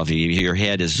hurt yourself. Your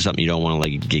head is something you don't want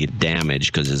to get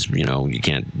damaged because it's you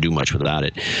can't do much without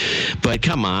it. But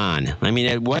come on, I mean,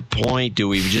 at what point do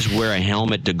we just wear a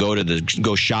helmet to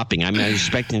go shopping? I'm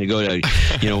expecting to go to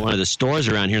one of the stores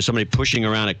around here, somebody pushing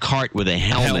around a cart with a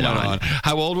helmet on.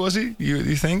 How old was he?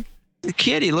 You think? The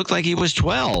kid, he looked like he was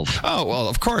 12. Oh, well,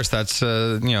 of course. That's,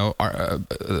 an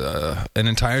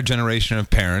entire generation of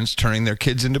parents turning their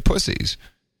kids into pussies.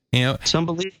 It's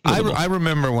unbelievable. I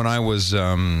remember when I was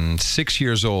 6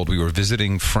 years old, we were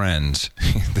visiting friends.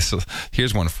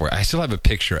 Here's one for you. I still have a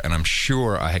picture, and I'm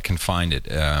sure I can find it.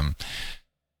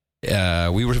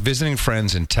 We were visiting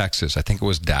friends in Texas. I think it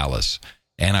was Dallas.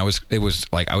 And I was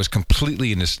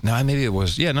completely into, it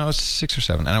was 6 or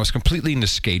 7. And I was completely into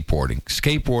skateboarding.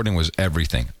 Skateboarding was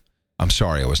everything. I'm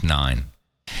sorry, I was 9.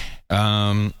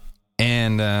 So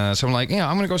I'm like,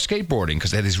 I'm going to go skateboarding because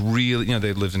they had this really,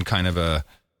 they lived in kind of a,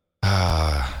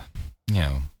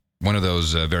 one of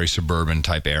those very suburban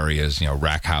type areas,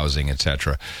 rack housing,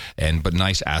 etc. But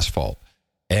nice asphalt.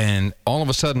 And all of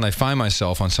a sudden, I find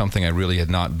myself on something I really had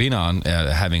not been on,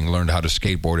 having learned how to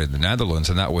skateboard in the Netherlands,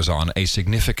 and that was on a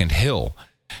significant hill.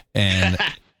 And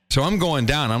so I'm going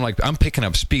down. I'm picking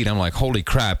up speed. I'm like, holy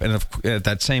crap. And at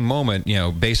that same moment,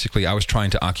 basically I was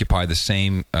trying to occupy the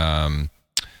same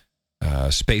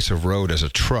space of road as a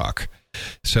truck.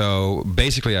 So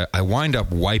basically, I wind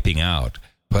up wiping out.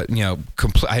 But,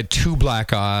 I had 2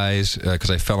 black eyes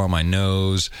because I fell on my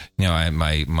nose.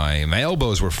 My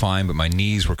elbows were fine, but my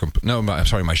knees were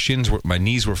my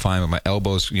knees were fine, but my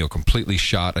elbows, completely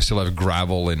shot. I still have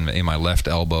gravel in my left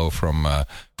elbow from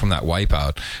that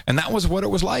wipeout. And that was what it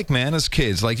was like, man, as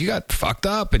kids. Like, you got fucked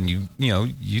up and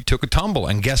you took a tumble.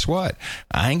 And guess what?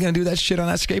 I ain't going to do that shit on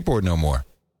that skateboard no more.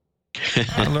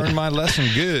 I learned my lesson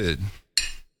good.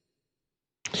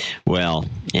 Well,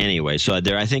 anyway, so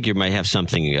I think you might have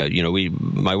something.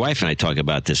 My wife and I talk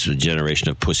about this generation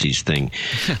of pussies thing.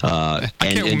 I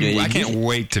can't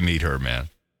wait to meet her, man.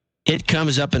 It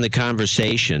comes up in the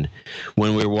conversation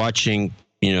when we're watching,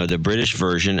 the British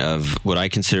version of what I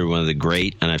consider one of the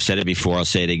great, and I've said it before, I'll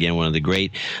say it again, one of the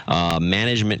great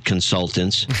management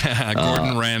consultants.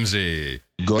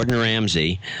 Gordon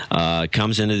Ramsay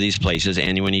comes into these places,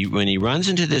 and when he runs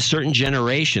into this certain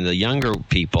generation, the younger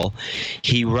people,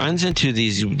 he runs into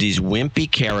these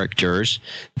wimpy characters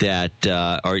that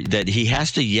he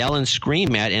has to yell and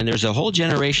scream at, and there's a whole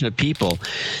generation of people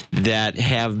that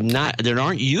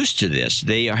aren't used to this.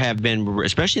 They have been,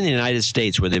 especially in the United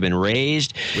States, where they've been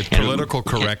raised with political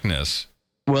correctness.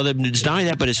 Well, it's not only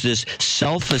that, but it's this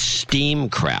self-esteem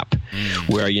crap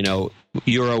where,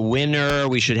 you're a winner.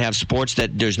 We should have sports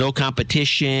that there's no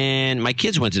competition. My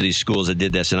kids went to these schools that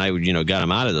did this, and I, got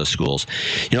them out of those schools.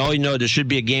 There should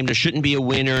be a game. There shouldn't be a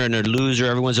winner and a loser.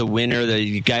 Everyone's a winner.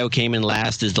 The guy who came in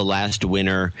last is the last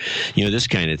winner. This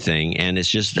kind of thing. And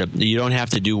it's just you don't have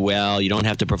to do well. You don't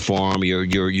have to perform. You're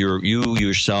you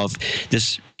yourself.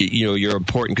 You're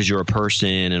important because you're a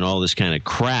person and all this kind of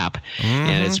crap.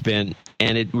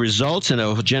 And it results in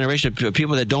a generation of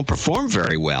people that don't perform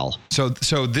very well. So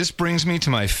this brings me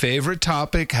to my favorite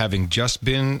topic, having just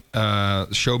been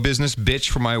show business bitch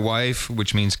for my wife,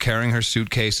 which means carrying her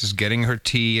suitcases, getting her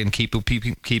tea, and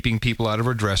keeping people out of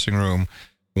her dressing room.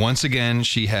 Once again,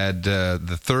 she had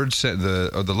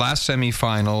the last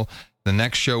semifinal. The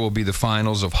next show will be the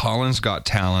finals of Holland's Got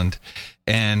Talent.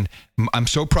 And I'm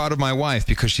so proud of my wife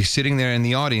because she's sitting there in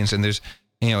the audience, and there's...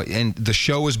 and the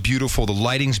show is beautiful, the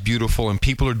lighting's beautiful, and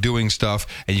people are doing stuff,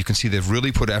 and you can see they've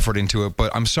really put effort into it.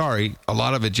 But I'm sorry, a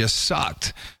lot of it just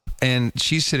sucked. And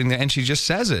she's sitting there, and she just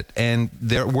says it. And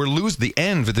we're losing the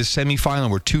end of this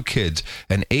semifinal. Were 2 kids,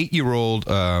 an 8-year-old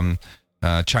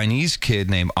Chinese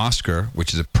kid named Oscar,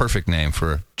 which is a perfect name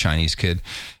for a Chinese kid,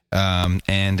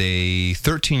 and a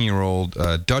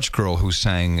 13-year-old Dutch girl who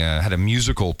had a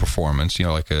musical performance,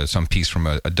 some piece from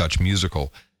a Dutch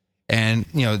musical. And,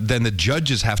 then the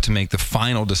judges have to make the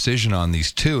final decision on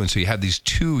these 2. And so you have these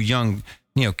 2 young,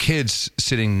 kids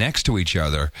sitting next to each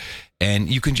other. And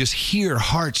you can just hear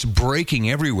hearts breaking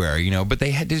everywhere, but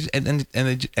they had to, and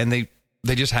they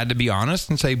just had to be honest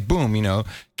and say, boom,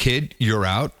 kid, you're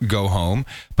out, go home.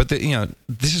 But,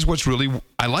 this is what's really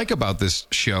I like about this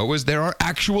show is there are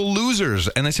actual losers.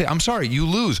 And they say, I'm sorry, you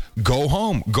lose. Go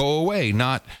home, go away.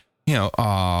 Not,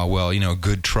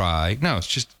 good try. No, it's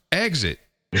just exit.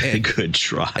 Good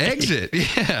try. Exit,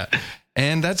 yeah.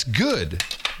 And that's good.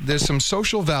 There's some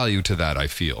social value to that, I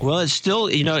feel. Well, it's still,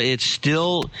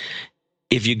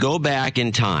 if you go back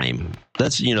in time,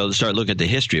 let's, start looking at the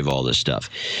history of all this stuff.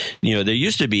 There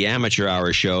used to be amateur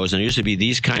hour shows, and there used to be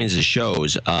these kinds of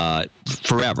shows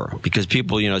forever because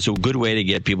people, it's a good way to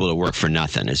get people to work for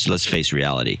nothing. Let's face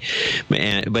reality. But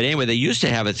anyway, they used to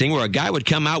have a thing where a guy would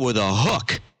come out with a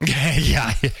hook.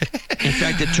 Yeah. In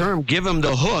fact, the term "give him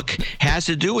the hook" has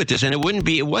to do with this, and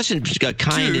it wasn't a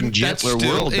kind and gentler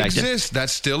world back then. That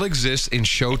still exists in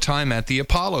Showtime at the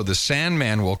Apollo. The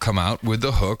Sandman will come out with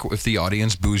the hook if the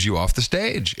audience boos you off the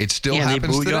stage. It still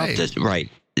happens today. Right.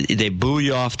 They boo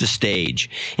you off the stage.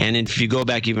 And if you go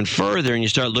back even further and you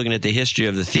start looking at the history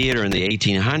of the theater in the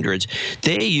 1800s,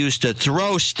 they used to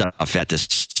throw stuff at the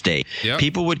stage. Yep.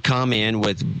 People would come in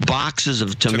with boxes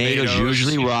of tomatoes.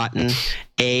 Usually rotten,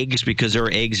 eggs, because there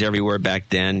were eggs everywhere back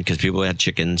then because people had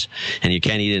chickens, and you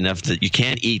can't eat enough. You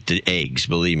can't eat the eggs,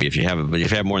 believe me. If you have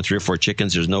more than 3 or 4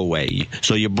 chickens, there's no way.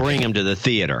 So you bring them to the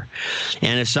theater.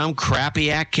 And if some crappy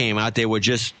act came out, they would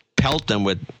just pelt them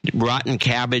with rotten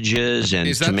cabbages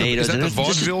and tomatoes. Is that the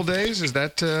vaudeville days? Is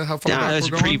that how far back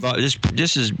we're going?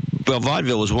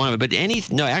 Vaudeville was one of it. But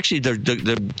actually,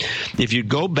 if you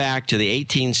go back to the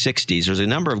 1860s, there's a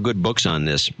number of good books on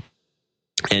this.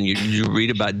 And you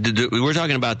read about, we're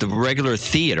talking about the regular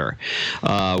theater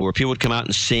where people would come out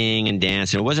and sing and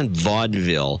dance. And it wasn't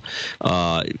vaudeville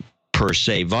per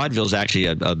se. Vaudeville is actually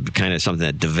a kind of something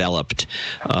that developed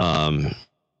out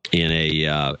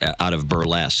of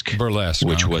burlesque,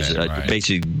 which was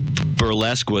basically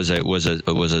burlesque was a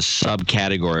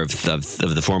subcategory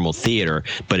of the formal theater,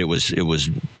 but it was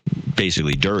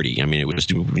basically dirty. I mean, it was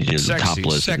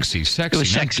topless. Sexy, It was not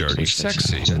sexy. dirty.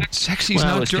 Sexy's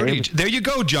Well, not it's dirty. terrible. There you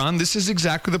go, John. This is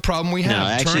exactly the problem we have. No,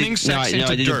 actually, Turning sex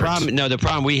into the dirt.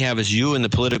 problem we have is you and the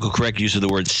political correct use of the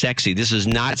word sexy. This is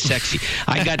not sexy.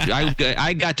 I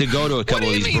got to go to a couple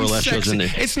of these burlesque shows.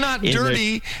 It's not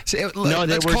dirty. No,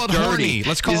 let's call it horny.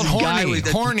 Let's call it horny.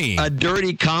 Horny. A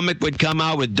dirty comic would come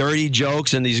out with dirty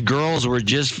jokes, and these girls were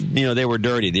just, they were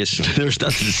dirty. There's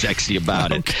nothing sexy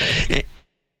about it.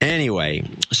 Anyway,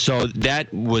 so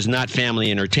that was not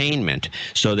family entertainment.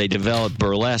 So they developed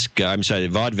burlesque.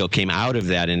 Vaudeville came out of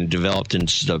that and developed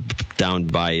down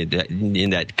by in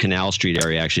that Canal Street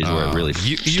area. Actually, is where it really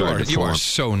started. You are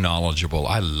so knowledgeable.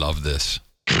 I love this.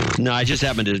 No, I just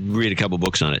happened to read a couple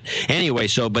books on it. Anyway,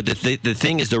 but the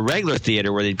thing is, the regular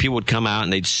theater where people would come out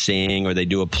and they'd sing or they'd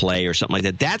do a play or something like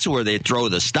that, that's where they throw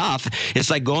the stuff. It's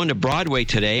like going to Broadway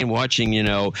today and watching,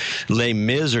 Les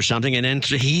Mis or something, and then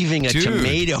heaving a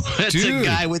tomato at the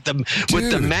guy with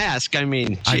the mask. I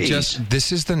mean, geez.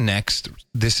 This is the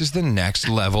next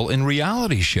level in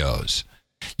reality shows.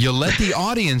 You let the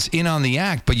audience in on the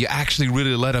act, but you actually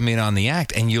really let them in on the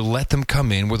act, and you let them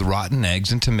come in with rotten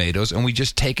eggs and tomatoes, and we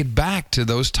just take it back to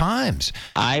those times.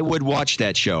 I would watch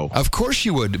that show. Of course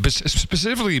you would, but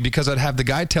specifically because I'd have the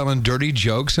guy telling dirty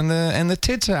jokes and the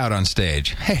tits out on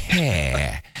stage.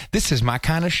 Hey, this is my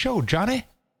kind of show, Johnny.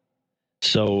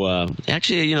 So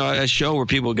actually, a show where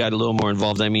people got a little more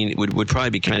involved, I mean, would probably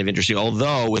be kind of interesting.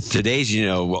 Although with today's,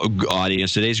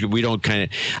 audience, we don't kind of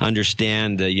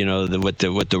understand, what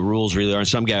the rules really are. And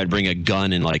some guy would bring a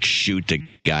gun and like shoot the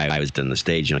guy I was on the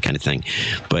stage, kind of thing.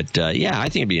 But yeah, I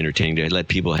think it'd be entertaining to let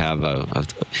people have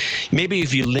maybe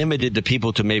if you limited the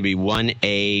people to maybe one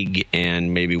egg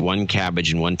and maybe one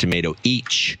cabbage and one tomato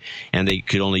each, and they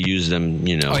could only use them,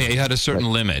 Oh yeah, you had a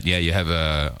certain limit. Yeah, you have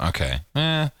okay.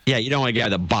 Yeah, you don't want a guy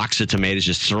with a box of tomatoes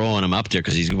just throwing them up there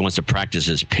because he wants to practice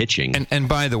his pitching. And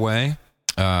by the way,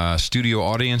 studio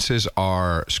audiences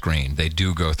are screened. They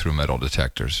do go through metal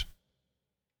detectors.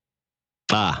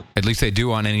 At least they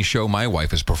do on any show my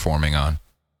wife is performing on.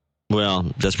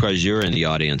 Well, that's because you're in the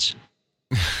audience.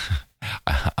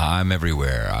 I'm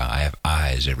everywhere. I have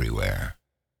eyes everywhere.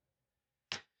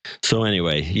 So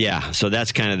anyway, yeah. So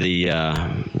that's kind of the.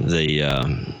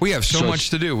 We have so much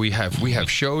to do. We have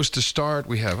shows to start.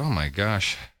 We have. Oh my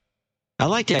gosh. I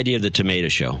like the idea of the tomato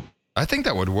show. I think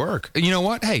that would work. You know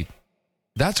what? Hey,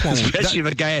 that's one. Especially if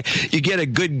a guy, you get a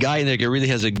good guy in there that really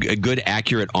has a good,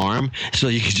 accurate arm, so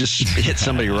you can just hit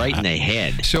somebody right in the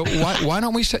head. So why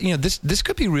don't we say, this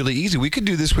could be really easy. We could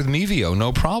do this with Mevio,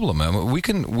 no problem. We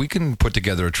can put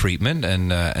together a treatment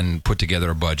and put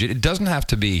together a budget. It doesn't have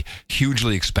to be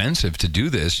hugely expensive to do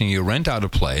this. You rent out a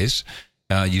place.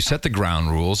 You set the ground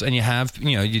rules, and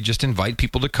you just invite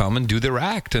people to come and do their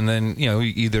act, and then you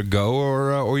either go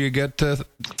or you get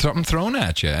something thrown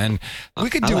at you. And we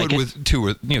could do it with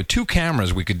two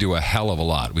cameras. We could do a hell of a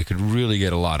lot. We could really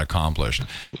get a lot accomplished.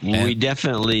 We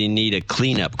definitely need a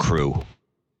cleanup crew.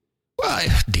 Well,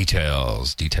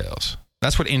 details.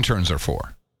 That's what interns are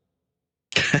for.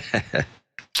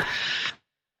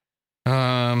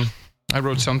 I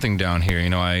wrote something down here.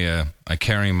 I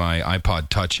carry my iPod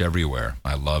Touch everywhere.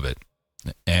 I love it.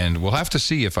 And we'll have to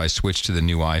see if I switch to the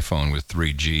new iPhone with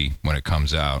 3G when it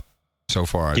comes out. So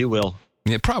far, you will.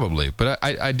 Yeah, probably. But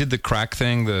I did the crack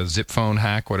thing, the zip phone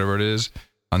hack, whatever it is,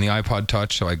 on the iPod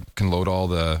Touch, so I can load all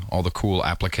the cool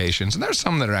applications. And there's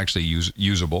some that are actually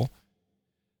usable.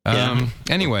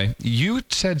 Anyway, you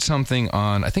said something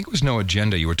on, I think it was No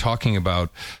Agenda. You were talking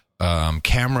about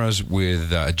cameras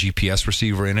with a GPS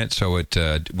receiver in it, so it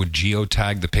would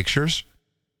geotag the pictures.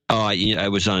 Oh, I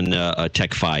was on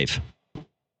Tech 5.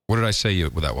 What did I say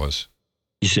that was?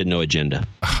 You said No Agenda.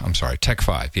 I'm sorry, Tech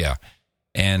 5, yeah.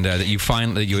 And that you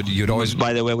find that you'd always...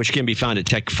 By the way, which can be found at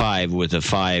Tech 5 with a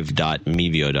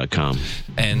 5.mevio.com.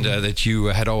 And that you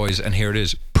had always, and here it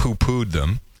is, poo-pooed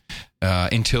them.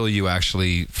 Until you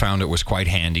actually found it was quite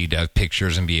handy to have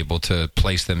pictures and be able to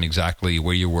place them exactly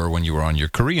where you were when you were on your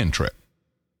Korean trip.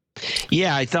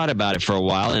 Yeah, I thought about it for a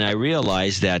while, and I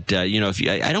realized that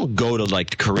I don't go to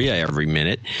like Korea every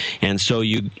minute, and so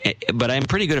but I'm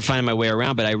pretty good at finding my way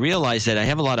around. But I realized that I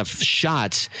have a lot of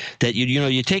shots that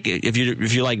you take if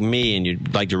you're like me and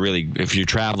you'd like to really, if you're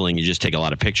traveling, you just take a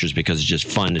lot of pictures because it's just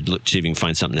fun to see if you can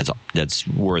find something that's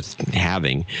worth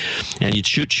having. And you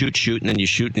shoot, and then you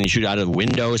shoot out of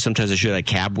windows. Sometimes I shoot out of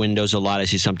cab windows a lot. I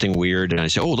see something weird, and I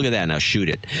say, "Oh, look at that!" and I'll shoot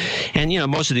it. And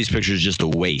most of these pictures are just a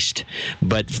waste,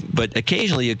 but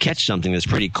occasionally you catch something that's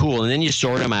pretty cool, and then you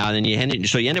sort them out, and you end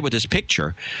up with this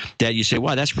picture that you say,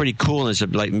 "Wow, that's pretty cool." And it's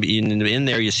like in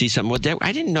there you see something. Well,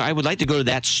 I didn't know. I would like to go to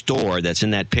that store that's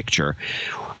in that picture.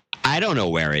 I don't know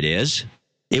where it is.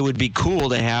 it would be cool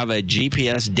to have a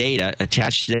GPS data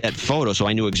attached to that photo, so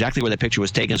I knew exactly where that picture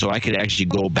was taken, so I could actually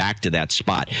go back to that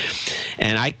spot.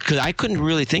 And I couldn't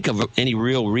really think of any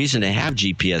real reason to have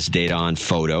GPS data on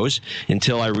photos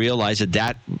until I realized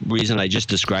that reason I just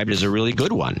described is a really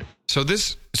good one. So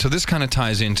this kind of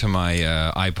ties into my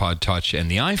iPod Touch and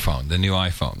the iPhone, the new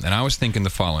iPhone. And I was thinking the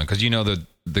following, because you know that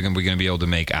we're going to be able to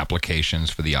make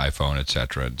applications for the iPhone,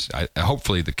 etc.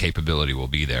 Hopefully the capability will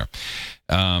be there.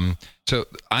 So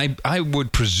I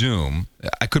would presume,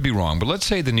 I could be wrong, but let's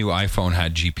say the new iPhone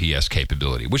had GPS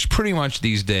capability, which pretty much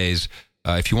these days,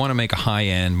 if you want to make a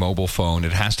high-end mobile phone,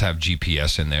 it has to have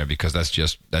GPS in there because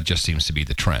that just seems to be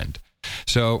the trend.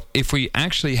 So if we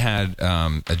actually had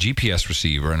a GPS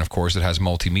receiver, and of course it has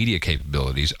multimedia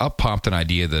capabilities, up popped an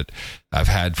idea that I've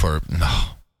had for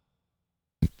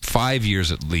 5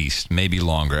 years at least, maybe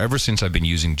longer, ever since I've been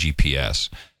using GPS.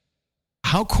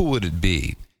 How cool would it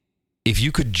be if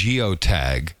you could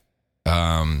geotag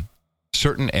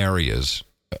certain areas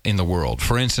in the world?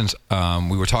 For instance,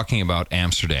 we were talking about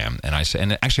Amsterdam, and I said,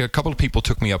 and actually a couple of people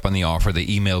took me up on the offer. They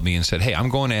emailed me and said, "Hey, I'm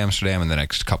going to Amsterdam in the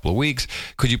next couple of weeks.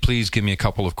 Could you please give me a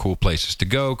couple of cool places to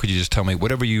go? Could you just tell me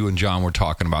whatever you and John were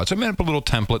talking about?" So I made up a little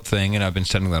template thing, and I've been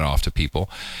sending that off to people.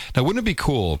 Now, wouldn't it be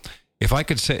cool if I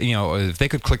could say, if they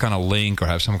could click on a link or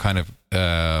have some kind of,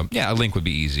 a link would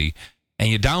be easy, and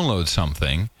you download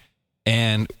something,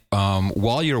 and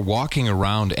while you're walking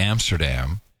around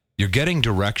Amsterdam, you're getting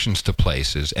directions to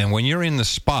places, and when you're in the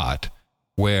spot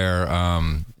where,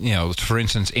 for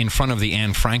instance, in front of the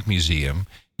Anne Frank Museum,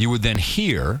 you would then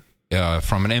hear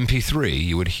from an MP3.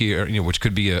 You would hear, which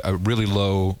could be a really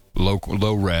low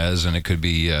res, and it could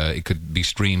be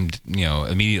streamed,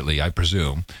 immediately, I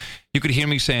presume. You could hear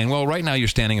me saying, "Well, right now you're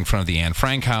standing in front of the Anne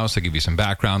Frank house." I give you some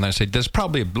background. Then I say, "There's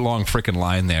probably a long freaking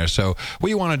line there. So what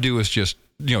you want to do is just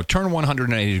turn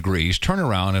 180 degrees, turn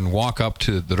around and walk up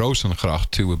to the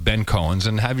Rozengracht to Ben Cohen's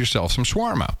and have yourself some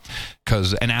shawarma,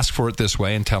 and ask for it this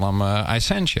way and tell them I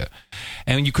sent you."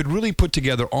 And you could really put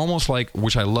together almost like,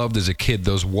 which I loved as a kid,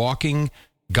 those walking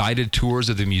guided tours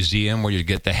of the museum where you'd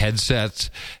get the headsets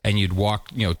and you'd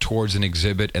walk, towards an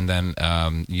exhibit, and then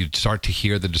you'd start to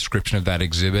hear the description of that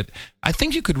exhibit. I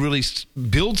think you could really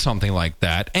build something like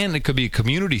that, and it could be a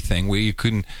community thing where you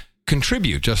can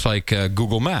contribute, just like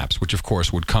Google Maps, which of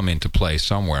course would come into play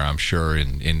somewhere, I'm sure,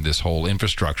 in this whole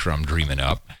infrastructure I'm dreaming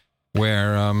up,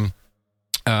 where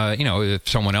if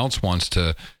someone else wants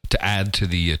to add to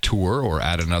the tour or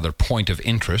add another point of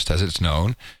interest, as it's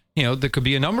known, there could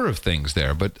be a number of things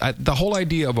there. But the whole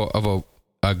idea of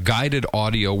a guided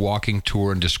audio walking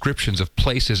tour and descriptions of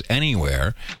places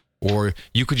anywhere, or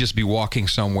you could just be walking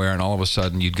somewhere and all of a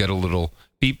sudden you'd get a little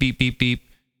beep, beep, beep, beep,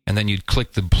 and then you'd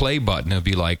click the play button. It'd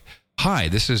be like, "Hi,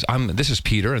 this is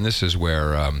Peter, and this is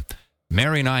where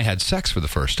Mary and I had sex for the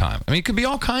first time." I mean, it could be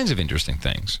all kinds of interesting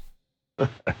things.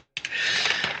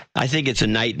 I think it's a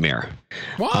nightmare.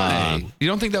 Why? You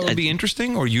don't think that would be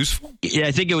interesting or useful? Yeah,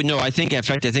 I think it would. No, I think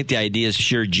the idea is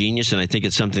sheer genius, and I think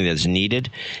it's something that's needed.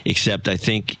 Except I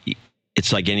think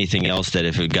it's like anything else, that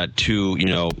if it got too,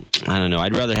 I don't know.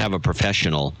 I'd rather have a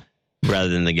professional rather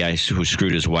than the guy who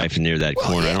screwed his wife near that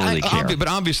corner. I don't really care. But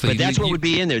obviously, that's what would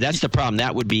be in there. That's the problem.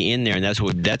 That would be in there, and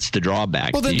that's the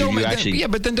drawback. Well, then don't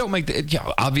make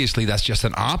obviously, that's just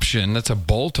an option. That's a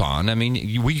bolt-on. I mean,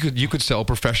 you could sell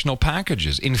professional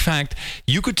packages. In fact,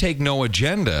 you could take No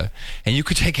Agenda, and you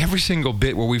could take every single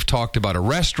bit where we've talked about a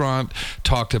restaurant,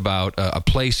 talked about a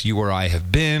place you or I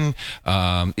have been.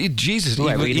 Jesus,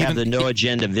 right, we could have the No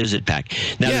Agenda visit pack.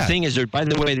 Now, the thing is, by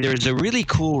the way, there's a really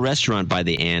cool restaurant by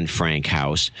the Anne Frank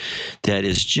house that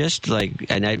is just like,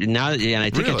 and I think really?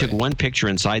 I took one picture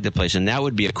inside the place, and that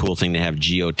would be a cool thing to have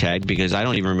geotagged, because I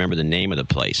don't even remember the name of the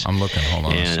place. I'm looking. Hold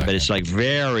on a second. But it's like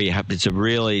it's a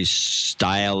really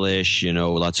stylish,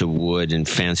 lots of wood and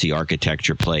fancy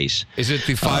architecture place. Is it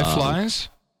the Five Flies?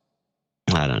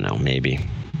 I don't know. Maybe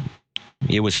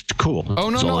it was cool. Oh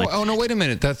no! Wait a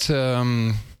minute. That's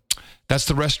the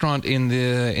restaurant in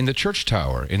the church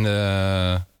tower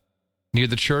near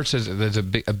the church. There's a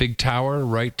big tower,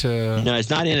 right? No, it's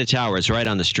not in a tower. It's right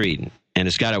on the street, and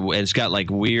it's got like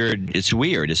weird. It's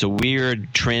weird. It's a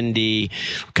weird, trendy,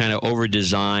 kind of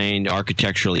over-designed,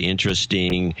 architecturally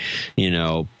interesting,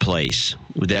 place.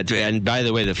 And by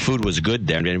the way, the food was good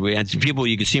there. And we had people.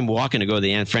 You could see them walking to go to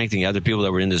the Anne Frank thing. Other people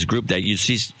that were in this group, that you'd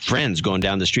see friends going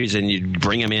down the streets, and you'd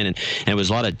bring them in, and it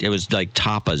was it was like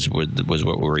tapas was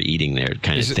what we were eating there,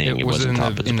 kind of thing. It wasn't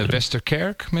tapas in the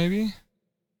Westerkerk, maybe.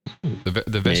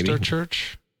 The Vesta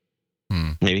Church?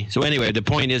 Maybe. So anyway, the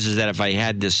point is that if I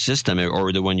had this system,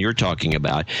 or the one you're talking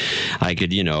about, I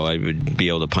could, I would be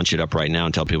able to punch it up right now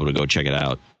and tell people to go check it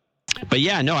out. But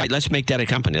yeah, no, let's make that a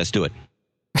company. Let's do it.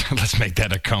 Let's make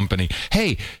that a company.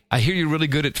 Hey, I hear you're really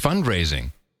good at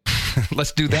fundraising.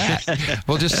 Let's do that.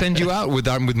 We'll just send you out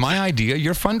with my idea,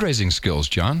 your fundraising skills,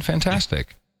 John.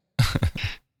 Fantastic.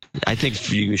 I think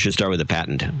you should start with a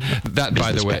patent.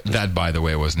 That, by the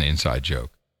way, was an inside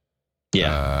joke.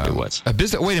 Yeah, it was.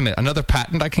 Wait a minute. Another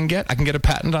patent I can get? I can get a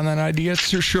patent on that idea?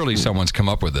 Surely someone's come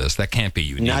up with this. That can't be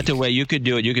unique. Not the way you could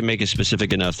do it. You could make it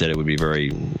specific enough that it would be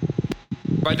very...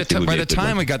 By the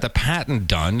time we got the patent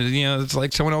done, it's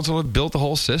like someone else will have built the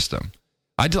whole system.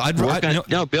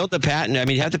 Build the patent. I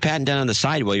mean, have the patent done on the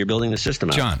side while you're building the system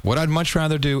out. John, what I'd much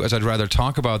rather do is I'd rather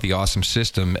talk about the awesome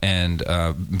system, and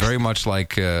very much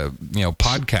like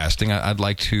podcasting, I'd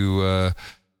like to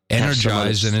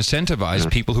energize and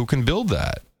incentivize people who can build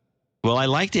that. Well, I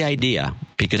like the idea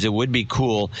because it would be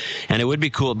cool, but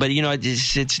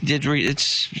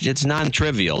it's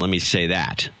non-trivial. Let me say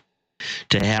that.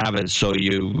 To have it so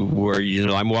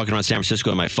I'm walking around San Francisco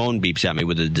and my phone beeps at me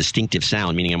with a distinctive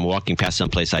sound, meaning I'm walking past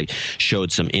someplace I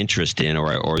showed some interest in,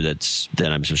 or that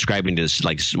I'm subscribing to this,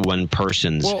 like one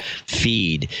person's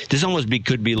feed. This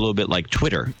could be a little bit like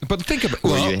Twitter. But think about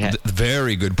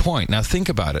very good point. Now think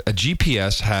about it. A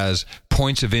GPS has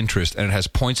points of interest, and it has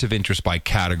points of interest by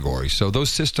category. So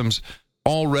those systems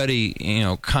already,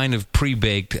 kind of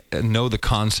pre-baked, know the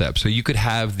concept. So you could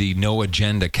have the no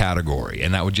agenda category,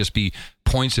 and that would just be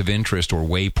points of interest, or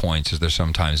waypoints as they're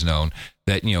sometimes known,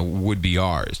 that would be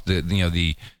ours.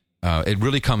 It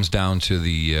really comes down to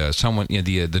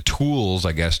the tools,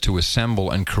 I guess, to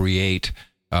assemble and create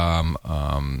a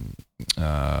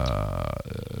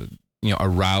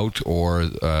route or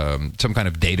some kind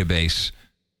of database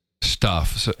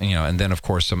stuff. So, and then of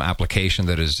course some application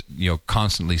that is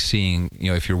constantly seeing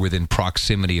if you're within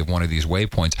proximity of one of these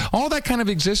waypoints. All that kind of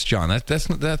exists, John.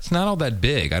 That's not all that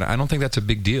big. I don't think that's a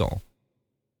big deal.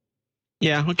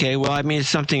 Yeah, okay. Well, I mean, it's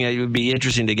something that would be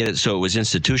interesting to get it so it was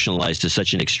institutionalized to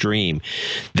such an extreme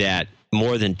that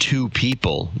more than two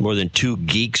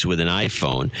geeks with an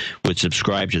iPhone would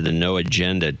subscribe to the No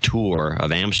Agenda tour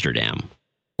of Amsterdam.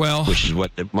 Well, which is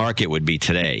what the market would be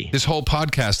today. This whole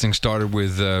podcasting started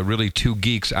with really two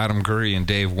geeks, Adam Curry and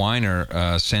Dave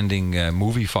Weiner, sending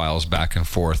movie files back and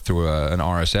forth through an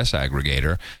RSS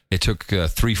aggregator. It took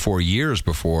 3-4 years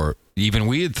before even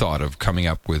we had thought of coming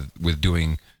up with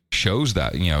doing shows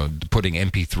that, putting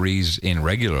MP3s in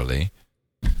regularly.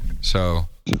 So,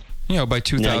 by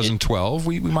 2012,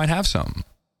 we might have something.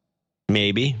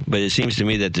 Maybe, but it seems to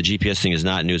me that the GPS thing is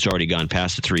not new. It's already gone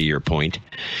past the 3-year point.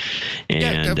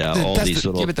 And but that's just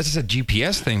a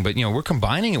GPS thing, but we're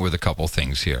combining it with a couple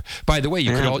things here. By the way,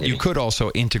 you could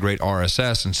also integrate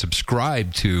RSS and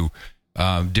subscribe to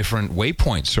different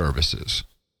waypoint services.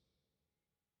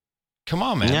 Come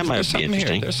on, man. That might be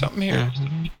interesting. There's something here.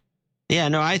 Yeah,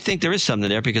 no, I think there is something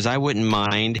there because I wouldn't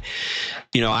mind.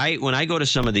 When I go to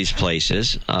some of these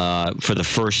places for the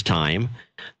first time,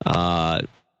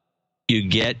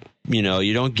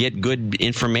 you don't get good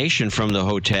information from the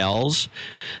hotels.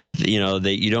 You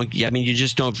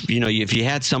just don't. If you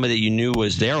had somebody that you knew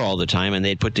was there all the time and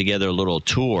they'd put together a little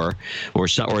tour or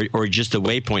just a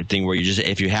waypoint thing where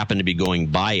if you happen to be going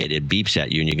by it, it beeps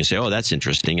at you and you can say, "Oh, that's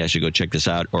interesting. I should go check this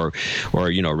out," or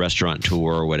restaurant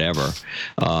tour or whatever.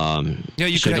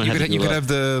 You could have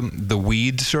the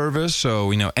weed service.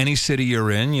 So any city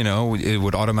you're in, it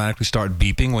would automatically start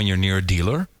beeping when you're near a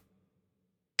dealer.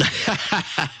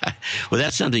 Well,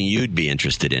 that's something you'd be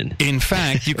interested in. In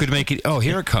fact, you could make it... Oh,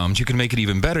 here it comes. You could make it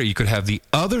even better. You could have the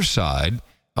other side.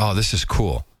 Oh, this is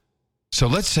cool. So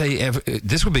let's say...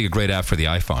 this would be a great app for the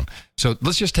iPhone. So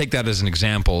let's just take that as an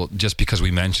example just because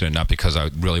we mentioned it, not because I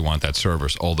really want that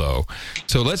service, although...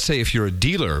 So let's say if you're a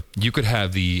dealer, you could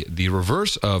have the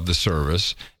reverse of the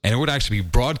service, and it would actually be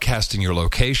broadcasting your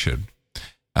location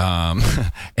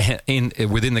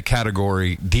within the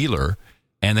category dealer.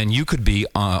 And then you could be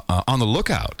on the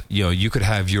lookout. You could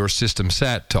have your system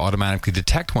set to automatically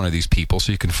detect one of these people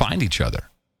so you can find each other.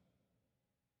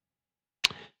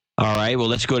 All right. Well,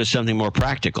 let's go to something more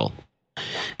practical,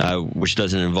 which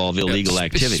doesn't involve illegal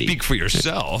activity. Speak for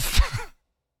yourself.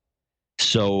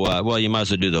 So, you might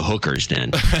as well do the hookers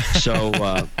then. So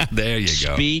there you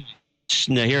go.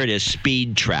 Now, here it is,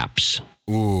 speed traps.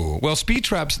 Ooh, well, speed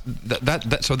traps.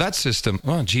 That system.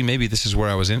 Well, gee, maybe this is where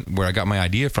I got my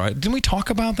idea from. Didn't we talk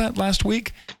about that last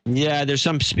week? Yeah, there's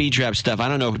some speed trap stuff. I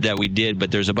don't know that we did,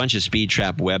 but there's a bunch of speed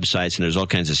trap websites, and there's all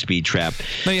kinds of speed trap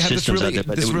No, you have this systems out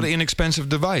there. really inexpensive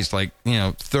device, like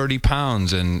 30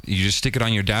 pounds, and you just stick it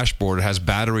on your dashboard. It has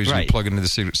batteries, and Right. you plug it into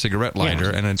the cigarette lighter,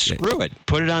 and it's Screw it.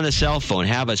 Put it on the cell phone.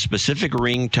 Have a specific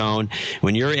ringtone.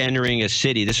 When you're entering a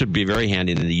city, this would be very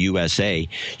handy in the USA.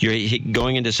 You're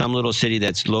going into some little city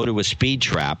that's loaded with speed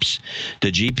traps.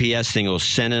 The GPS thing will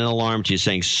send an alarm to you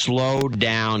saying, slow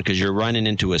down, because you're running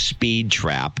into a speed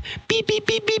trap. Beep, beep,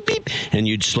 beep, beep, beep. And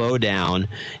you'd slow down,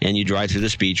 and you drive through the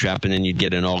speed trap, and then you'd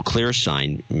get an all clear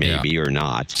sign, maybe, or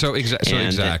not. So, And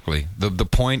exactly. The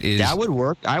point is... That would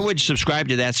work. I would subscribe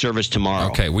to that service tomorrow.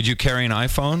 Okay. Would you carry an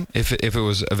iPhone if it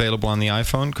was available on the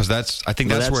iPhone? Because I think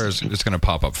that's where it's going to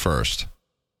pop up first.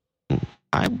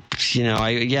 I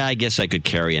guess I could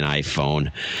carry an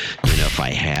iPhone, if I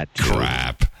had to.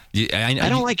 Crap. I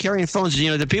don't like carrying phones.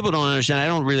 The people don't understand. I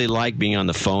don't really like being on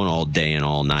the phone all day and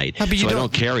all night. No, so I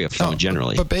don't carry a phone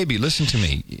generally. But baby, listen to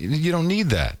me. You don't need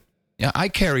that. Yeah, I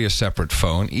carry a separate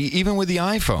phone, even with the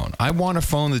iPhone. I want a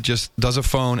phone that just does a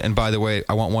phone. And by the way,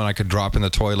 I want one I could drop in the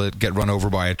toilet, get run over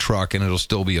by a truck, and it'll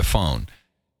still be a phone.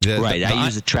 Right. I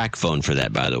use a track phone for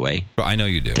that, by the way. I know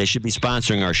you do. They should be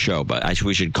sponsoring our show, but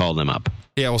we should call them up.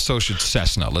 Yeah, well, so should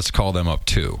Cessna. Let's call them up,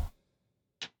 too.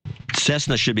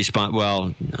 Cessna should be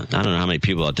Well, I don't know how many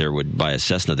people out there would buy a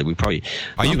Cessna that we probably.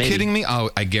 Are you kidding me? Oh,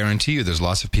 I guarantee you, there's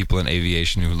lots of people in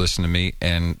aviation who listen to me,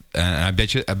 and I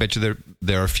bet you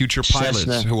there are future pilots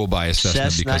Cessna, who will buy a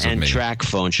Cessna because of me. and track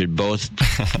phone should both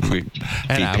be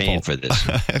paying for this.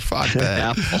 Fuck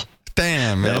that. Apple.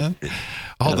 Damn, man.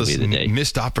 All this be the day.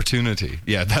 missed opportunity.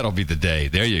 Yeah, that'll be the day.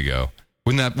 There you go.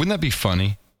 Wouldn't that be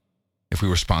funny if we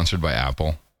were sponsored by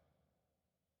Apple?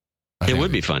 It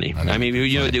would be funny. I mean,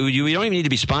 we don't even need to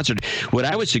be sponsored. What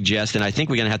I would suggest, and I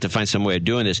think we're going to have to find some way of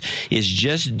doing this, is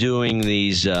just doing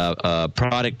these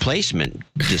product placement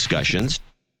discussions.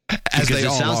 As because they it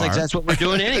all sounds are. like that's what we're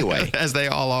doing anyway. As they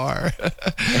all are.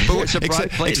 It's a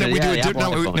product placement.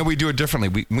 Except we do it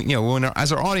differently.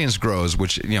 As our audience grows,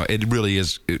 which it really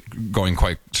is going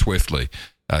quite swiftly.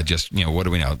 What do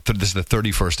we know? This is the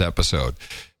 31st episode.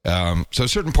 So at a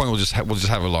certain point, we'll just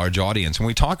have a large audience. When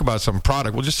we talk about some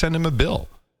product, we'll just send them a bill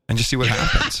and just see what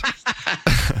happens.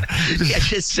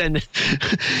 Just send.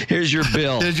 Here's your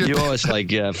bill. You owe us like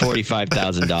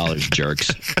 $45,000,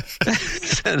 jerks.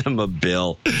 Send them a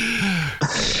bill.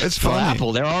 It's funny. Well,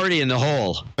 Apple, they're already in the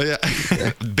hole. Yeah,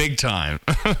 big time.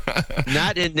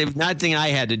 Nothing I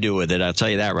had to do with it. I'll tell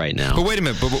you that right now. But wait a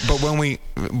minute.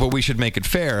 But we should make it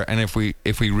fair. And if we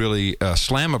really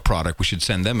slam a product, we should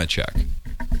send them a check.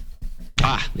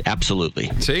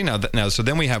 Absolutely. See now, so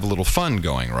then we have a little fun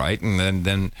going, right? And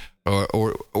then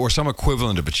or some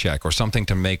equivalent of a check or something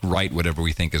to make right whatever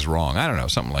we think is wrong. I don't know,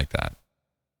 something like that.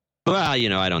 Well,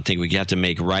 I don't think we have to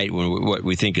make right what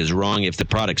we think is wrong if the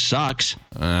product sucks.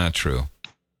 True.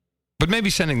 But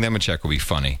maybe sending them a check will be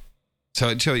funny.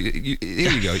 So here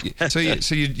you go. So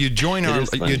you join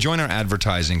our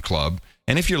advertising club.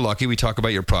 And if you're lucky, we talk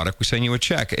about your product. We send you a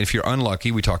check. If you're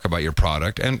unlucky, we talk about your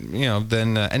product. And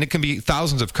then and it can be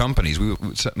thousands of companies.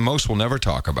 Most will never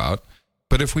talk about.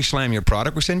 But if we slam your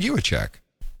product, we send you a check.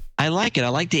 I like it. I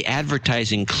like the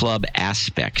advertising club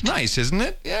aspect. Nice, isn't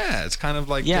it? Yeah, it's kind of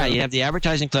like you have the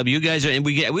advertising club. You guys are, and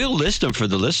we'll list them for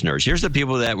the listeners. Here's the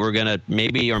people that we're gonna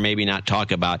maybe or maybe not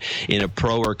talk about in a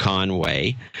pro or con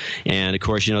way. And of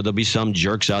course, there'll be some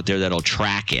jerks out there that'll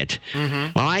track it.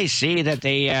 Mm-hmm. Well, I see that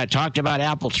they talked about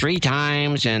Apple 3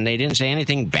 times and they didn't say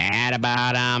anything bad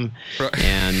about them, right.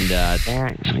 And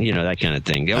that kind of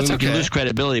thing. We can lose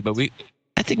credibility, but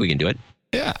I think we can do it.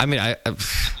 Yeah, I mean,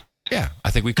 Yeah,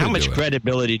 I think we could. How much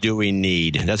credibility do we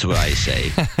need? That's what I say.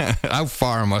 How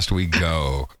far must we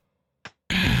go?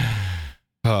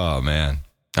 Oh, man.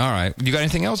 All right. You got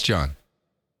anything else, John?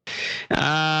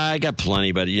 I got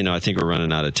plenty, but, I think we're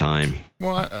running out of time.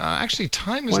 Well, actually,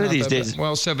 time is one not of these that days. Bad.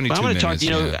 Well, 72 I want to minutes.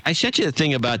 Talk. I sent you the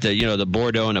thing about the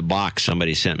Bordeaux in a box.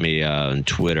 Somebody sent me on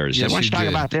Twitter. Said, yes, why don't you talk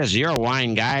about this? You're a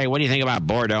wine guy. What do you think about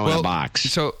Bordeaux in a box?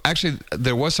 So, actually,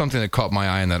 there was something that caught my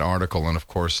eye in that article, and of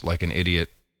course, like an idiot,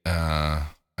 I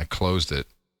closed it.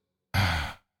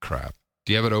 Crap.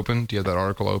 Do you have it open? Do you have that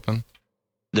article open?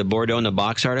 The Bordeaux in the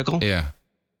box article? Yeah.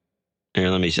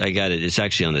 Here, I got it. It's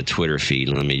actually on the Twitter feed.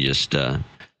 Let me just.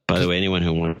 By the way, anyone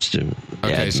who wants to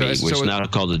add me, it's now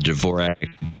called the Dvorak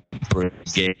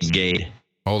Brigade.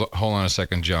 Hold on a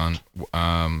second, John.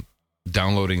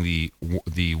 Downloading the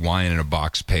wine in a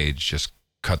box page. Just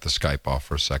cut the Skype off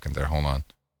for a second there. Hold on.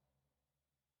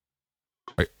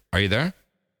 Are you there?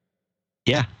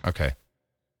 Yeah. Okay.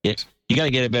 Yeah. You got to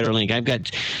get a better link.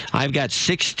 I've got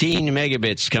 16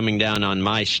 megabits coming down on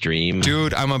my stream.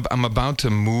 Dude, I'm about to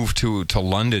move to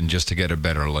London just to get a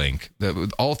better link.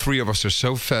 All three of us are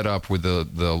so fed up with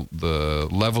the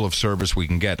level of service we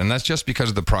can get, and that's just because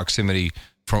of the proximity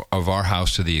of our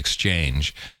house to the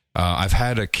exchange. I've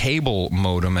had a cable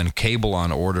modem and cable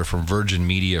on order from Virgin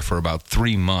Media for about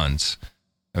 3 months.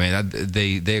 I mean,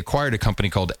 they acquired a company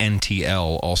called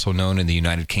NTL, also known in the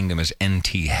United Kingdom as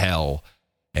NT Hell.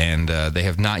 And they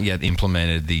have not yet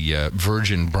implemented the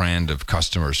Virgin brand of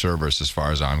customer service, as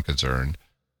far as I'm concerned.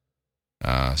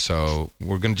 So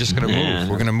we're just going to move.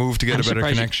 We're going to move to get a better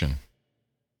connection.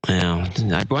 Well,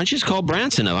 why don't you just call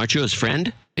Branson? Aren't you his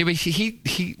friend? Yeah, but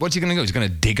he what's he going to go? He's going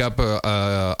to dig up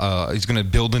he's going to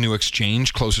build a new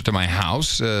exchange closer to my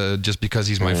house just because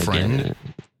he's my friend.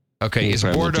 Okay, is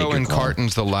Bordeaux and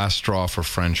Carton's the last straw for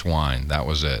French wine? That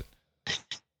was it.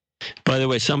 By the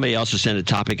way, somebody also sent a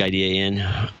topic idea in.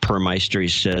 Per Meister, he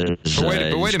says...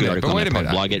 But wait a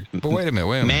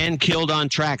minute. Man killed on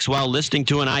tracks while listening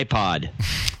to an iPod.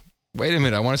 Wait a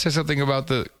minute. I want to say something about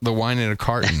the wine in a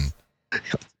carton.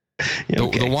 Okay.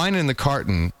 The wine in the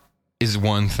carton is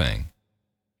one thing,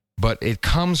 but it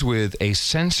comes with a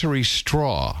sensory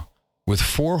straw with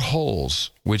 4 holes,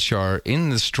 which are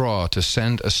in the straw to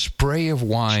send a spray of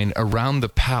wine around the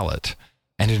palate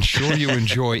and ensure you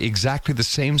enjoy exactly the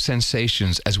same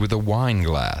sensations as with a wine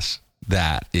glass.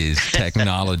 That is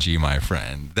technology, my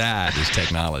friend. That is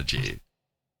technology.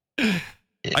 I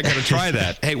got to try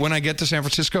that. Hey, when I get to San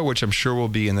Francisco, which I'm sure will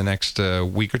be in the next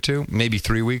week or 2, maybe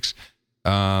 3 weeks,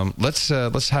 let's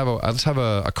have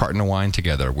a carton of wine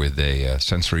together with a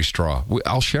sensory straw.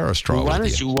 I'll share a straw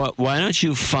with you. Why don't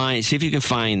you see if you can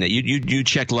find that? You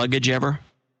check luggage ever?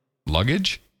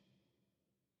 Luggage?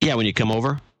 Yeah, when you come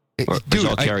over. Dude,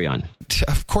 I'll carry on.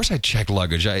 Of course, I check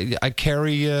luggage. I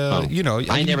carry.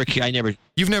 I never.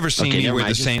 You've never seen me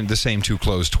wear the same 2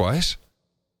 clothes twice.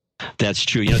 That's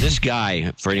true. This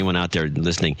guy, for anyone out there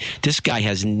listening, this guy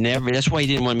has never. That's why he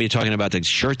didn't want me talking about the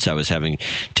shirts I was having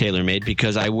tailor-made,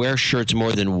 because I wear shirts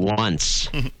more than once.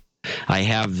 I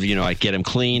have, I get them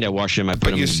cleaned, I wash them, I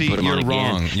put them on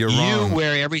again. You're wrong. You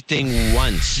wear everything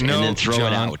once and then throw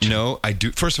it out. No, I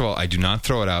do. First of all, I do not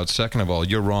throw it out. Second of all,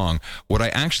 you're wrong. What I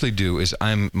actually do is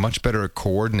I'm much better at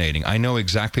coordinating. I know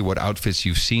exactly what outfits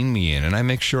you've seen me in, and I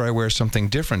make sure I wear something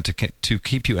different to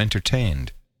keep you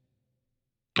entertained.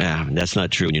 Yeah, that's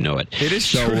not true. You know it. It is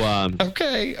so, true.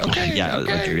 Okay.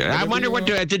 I wonder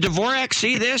did Dvorak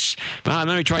see this? Let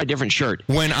me try a different shirt.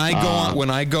 When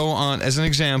I go on, as an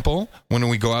example, when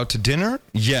we go out to dinner,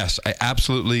 yes, I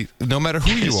absolutely. No matter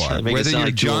who you are, whether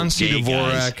you're John C.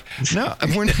 Dvorak,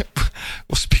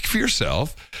 well, speak for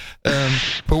yourself.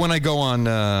 But when I go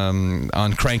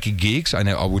on Cranky Geeks,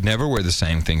 I would never wear the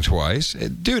same thing twice.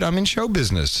 Dude, I'm in show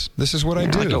business. This is what I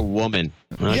do. Like a woman.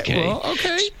 Okay. Yeah,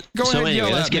 okay. Go ahead. So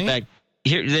anyway, let's get back.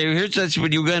 Here's that's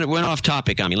when you went off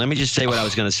topic on me. Let me just say what I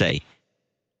was going to say.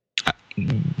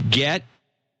 Get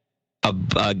 2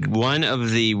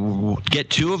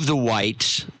 of the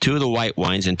whites, 2 of the white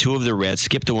wines, and 2 of the reds.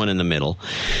 Skip the one in the middle,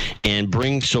 and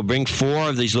bring 4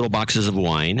 of these little boxes of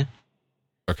wine.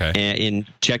 Okay. And in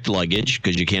checked luggage,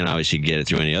 because you can't obviously get it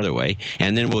through any other way,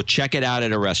 and then we'll check it out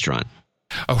at a restaurant.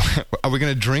 Oh, are we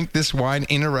going to drink this wine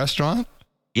in a restaurant?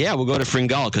 Yeah, we'll go to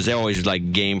Fringal because they're always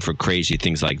like game for crazy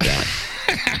things like that.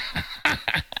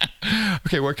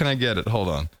 Okay, where can I get it? Hold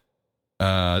on.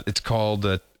 It's called,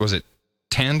 was it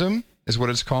Tandem is what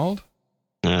it's called?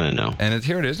 I don't know. And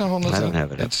here it is. No, hold on. I don't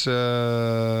have it. It's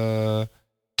here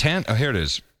it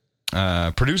is.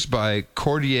 Produced by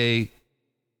Cordier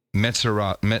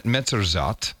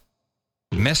Metzerzat.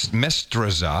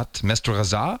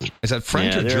 Mestrazat? Is that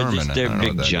French or German? They're a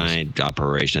big, giant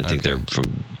operation. I think they're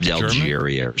from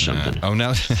Algeria or something.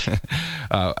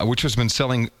 Which has been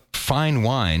selling fine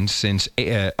wine since.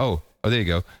 There you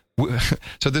go.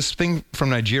 So this thing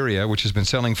from Nigeria, which has been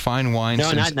selling fine wine.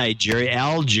 No, not Nigeria.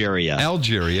 Algeria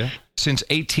since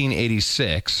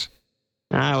 1886.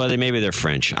 Well, maybe they're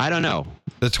French. I don't know.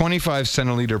 The 25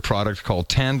 centiliter product called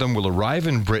Tandem will arrive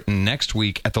in Britain next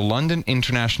week at the London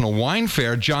International Wine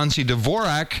Fair. John C.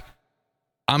 Dvorak,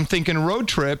 I'm thinking road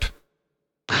trip.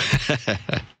 The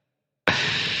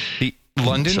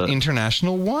London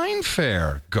International Wine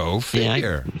Fair. Go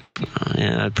figure.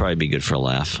 Yeah, that'd probably be good for a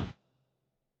laugh.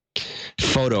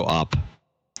 Photo op.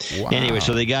 Wow. Anyway,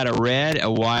 so they got a red, a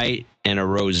white, and a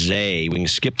rosé. We can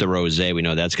skip the rosé. We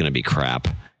know that's going to be crap.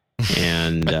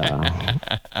 And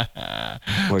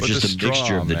or just a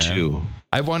mixture of the two.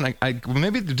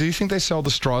 Maybe. Do you think they sell the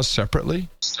straws separately?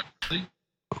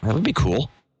 That would be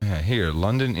cool. Yeah, here,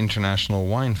 London International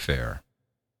Wine Fair.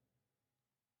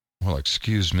 Well,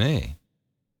 excuse me.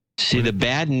 See, the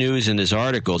bad news in this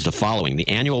article is the following. The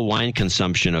annual wine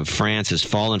consumption of France has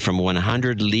fallen from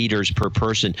 100 liters per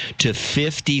person to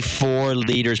 54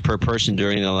 liters per person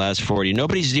during the last 40.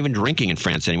 Nobody's even drinking in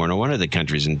France anymore. No wonder the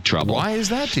country's in trouble. Why is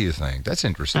that, do you think? That's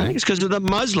interesting. I think it's because of the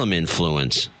Muslim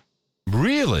influence.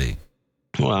 Really?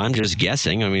 Well, I'm just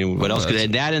guessing. I mean, what else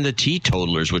could that and the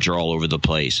teetotalers, which are all over the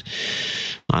place.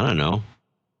 I don't know.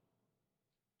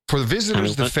 For the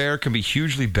visitors, the fair can be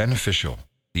hugely beneficial.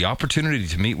 The opportunity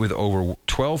to meet with over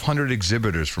 1,200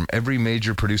 exhibitors from every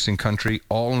major producing country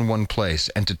all in one place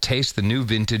and to taste the new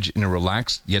vintage in a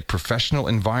relaxed yet professional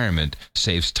environment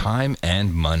saves time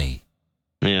and money.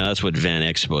 Yeah, that's what Van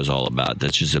Expo is all about.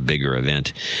 That's just a bigger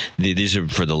event. These are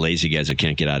for the lazy guys that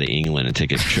can't get out of England and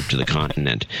take a trip to the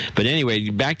continent. But anyway,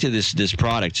 back to this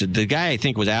product. So the guy, I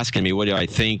think, was asking me, what do I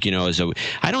think?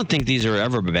 I don't think these are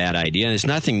ever a bad idea. And it's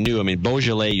nothing new. I mean,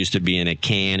 Beaujolais used to be in a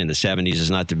can in the 70s. It's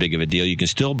not that big of a deal. You can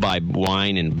still buy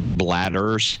wine in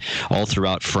bladders all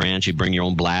throughout France. You bring your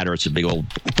own bladder. It's a big old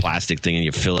plastic thing, and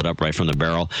you fill it up right from the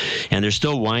barrel. And there's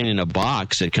still wine in a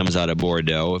box that comes out of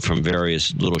Bordeaux from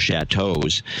various little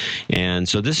chateaus. And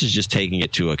so this is just taking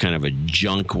it to a kind of a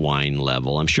junk wine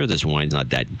level. I'm sure this wine's not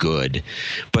that good.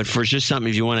 But for just something,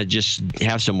 if you want to just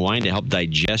have some wine to help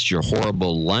digest your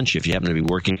horrible lunch, if you happen to be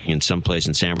working in some place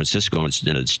in San Francisco and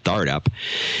in a startup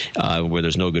where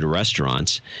there's no good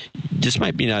restaurants, this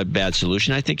might be not a bad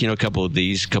solution. I think, a couple of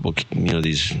these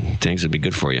things would be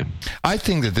good for you. I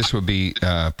think that this would be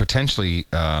potentially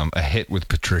a hit with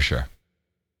Patricia.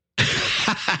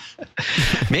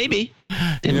 Maybe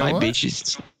it might be.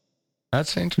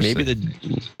 That's interesting.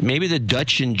 Maybe the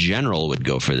Dutch in general would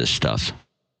go for this stuff.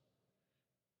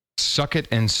 Suck it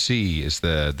and see is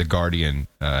the Guardian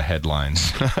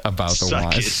headlines about the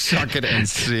wine. Suck it and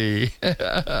see.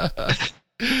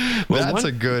 That's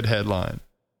a good headline.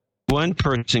 One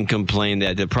person complained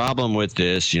that the problem with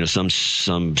this, some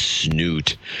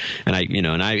snoot, and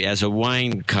I as a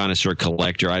wine connoisseur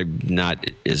collector, I'm not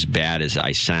as bad as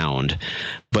I sound,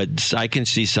 but I can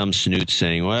see some snoot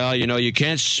saying, well, you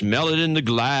can't smell it in the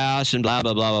glass and blah,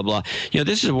 blah, blah, blah, blah.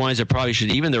 This is wines that probably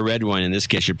should, even the red wine in this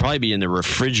case, should probably be in the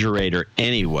refrigerator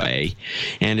anyway.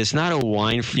 And it's not a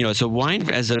wine, it's a wine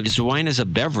it's a wine as a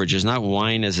beverage. It's not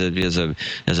wine as a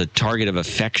target of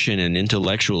affection and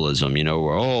intellectualism,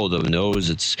 where, the nose,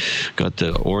 it's got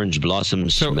the orange blossom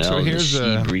smell, so here's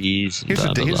the sea breeze.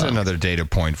 Here's another data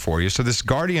point for you. So this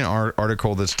Guardian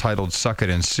article that's titled Suck It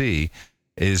and See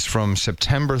is from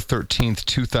September 13th,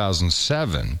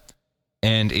 2007.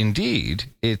 And indeed,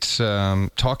 it's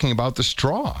talking about the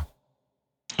straw.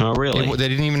 Oh, really? They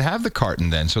didn't even have the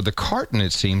carton then. So the carton,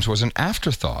 it seems, was an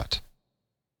afterthought.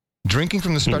 Drinking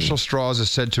from the special straws is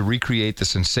said to recreate the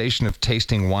sensation of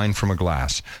tasting wine from a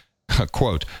glass.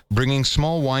 Quote, bringing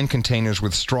small wine containers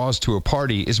with straws to a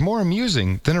party is more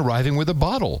amusing than arriving with a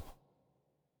bottle.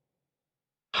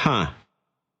 Huh.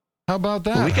 How about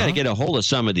that? Well, we got to get a hold of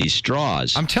some of these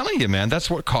straws. I'm telling you, man, that's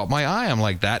what caught my eye. I'm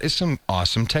like, that is some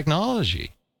awesome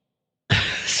technology.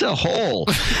 It's a hole.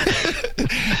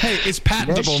 Hey, it's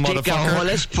patentable, motherfucker.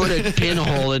 Let's put a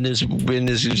pinhole in this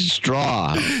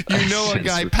straw. A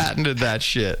guy patented that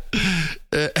shit.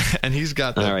 And he's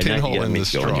got the pinhole in the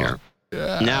straw. Here.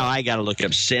 Yeah. Now I got to look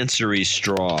up sensory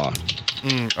straw.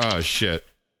 Oh, shit.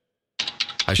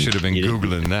 I should have been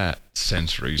Googling that.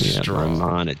 Sensory straw. I'm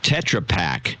on it. Tetra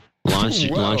Pak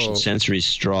launched sensory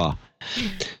straw.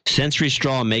 Sensory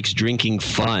straw makes drinking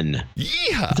fun.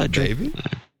 Yeah, baby.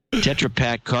 Tetra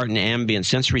Pak carton ambient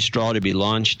sensory straw to be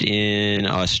launched in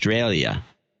Australia.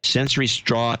 Sensory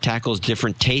straw tackles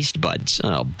different taste buds.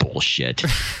 Oh, bullshit.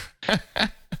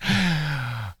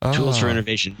 Tools for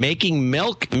innovation. Making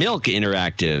milk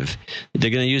interactive. They're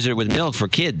going to use it with milk for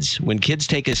kids. When kids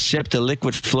take a sip, the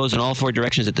liquid flows in all four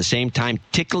directions at the same time,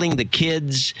 tickling the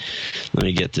kids. Let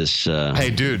me get this. Hey,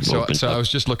 dude. So I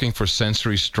was just looking for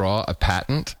sensory straw, a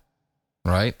patent,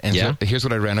 right? And so here's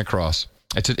what I ran across.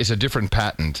 It's a different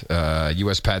patent.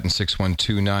 U.S. patent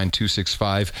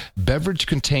 6129265. Beverage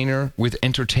container with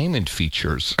entertainment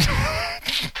features.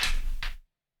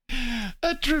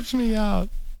 That trips me out.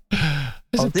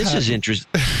 This is interesting.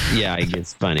 Yeah,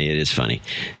 it's funny. It is funny.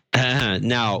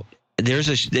 Now, there's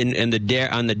on the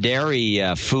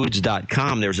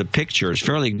dairyfoods.com, there's a picture. It's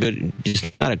fairly good. It's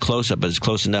not a close-up, but it's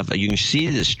close enough. You can see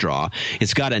the straw.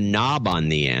 It's got a knob on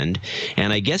the end,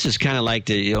 and I guess it's kind of like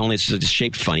it's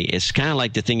shaped funny. It's kind of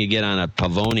like the thing you get on a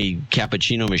Pavoni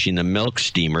cappuccino machine, the milk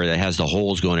steamer that has the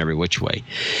holes going every which way.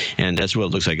 And that's what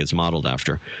it looks like it's modeled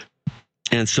after.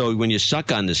 And so when you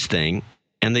suck on this thing,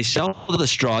 and they sell the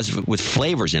straws with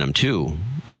flavors in them too.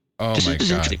 Oh my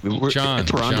God,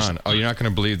 John! Oh, you're not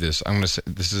going to believe this. I'm going to say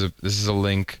this is a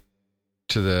link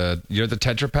you're the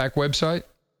Tetra Pak website?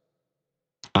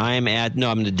 I'm the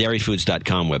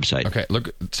dairyfoods.com website. Okay, look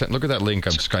at that link.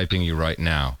 I'm Skyping you right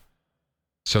now.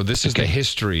 So this is the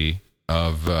history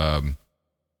of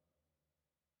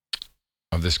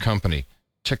this company.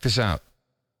 Check this out.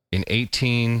 In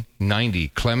 1890,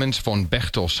 Clemens von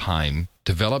Bechtolsheim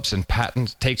develops and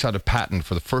takes out a patent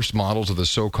for the first models of the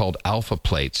so-called alpha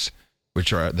plates,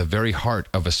 which are at the very heart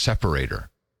of a separator.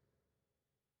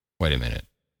 Wait a minute.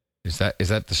 Is that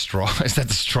the straw? Is that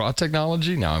the straw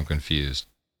technology? Now I'm confused.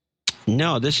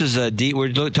 No, this is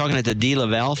we're talking at the De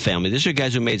Laval family. These are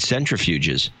guys who made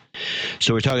centrifuges.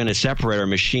 So we're talking a separator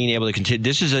machine able to continue.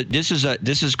 This is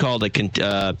called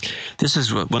this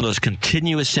is one of those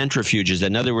continuous centrifuges.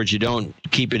 In other words, you don't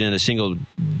keep it in a single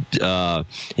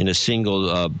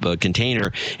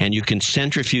container, and you can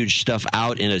centrifuge stuff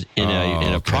out in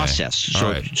a process.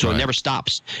 So it never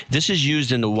stops. This is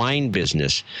used in the wine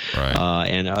business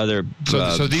and other.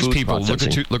 So these food people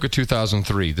processing. look at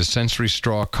 2003. The sensory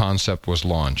straw concept was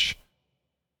launched.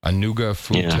 Anuga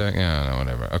Food Tech,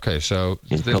 whatever. Okay, so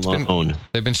they've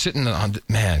been sitting on.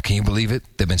 Man, can you believe it?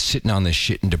 They've been sitting on this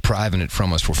shit and depriving it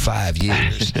from us for 5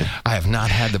 years. I have not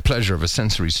had the pleasure of a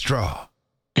sensory straw.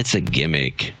 It's a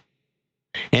gimmick.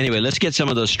 Anyway, let's get some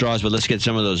of those straws, but let's get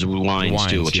some of those wines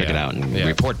too. We'll check it out and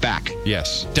report back.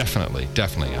 Yes, definitely.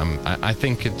 I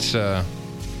think it's.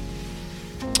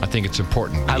 I think it's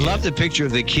important. I love the picture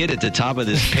of the kid at the top of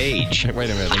this page.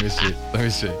 Wait a minute. Let me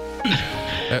see.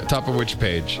 Top of which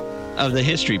page? Of the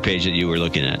history page that you were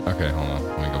looking at. Okay, hold on.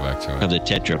 Let me go back to it. Of the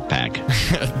Tetra Pak.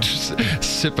 Just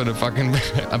sipping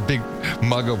a big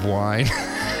mug of wine.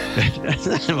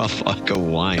 That's not a fuck of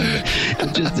wine.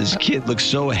 It's just this kid looks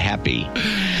so happy.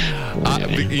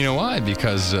 You know why?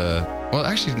 Because,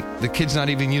 actually, the kid's not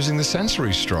even using the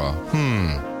sensory straw.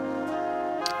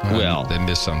 Well, they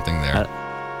missed something there.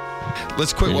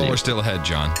 Let's quit while we're still ahead,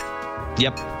 John.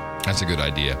 Yep. That's a good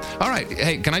idea. All right.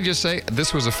 Hey, can I just say,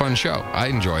 this was a fun show. I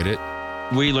enjoyed it.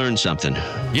 We learned something.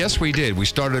 Yes, we did. We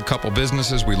started a couple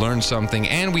businesses. We learned something.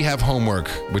 And we have homework,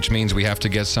 which means we have to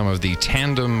get some of the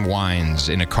tandem wines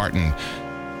in a carton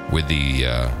with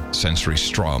the sensory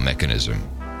straw mechanism.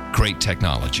 Great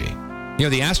technology. You know,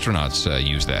 the astronauts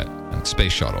use that on the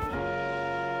space shuttle.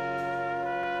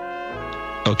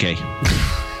 Okay.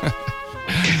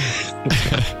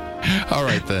 All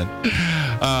right, then.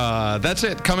 That's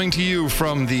it. Coming to you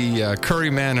from the Curry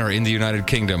Manor in the United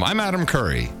Kingdom. I'm Adam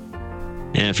Curry.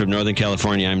 And from Northern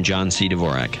California, I'm John C.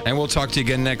 Dvorak. And we'll talk to you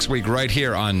again next week right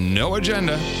here on No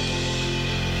Agenda.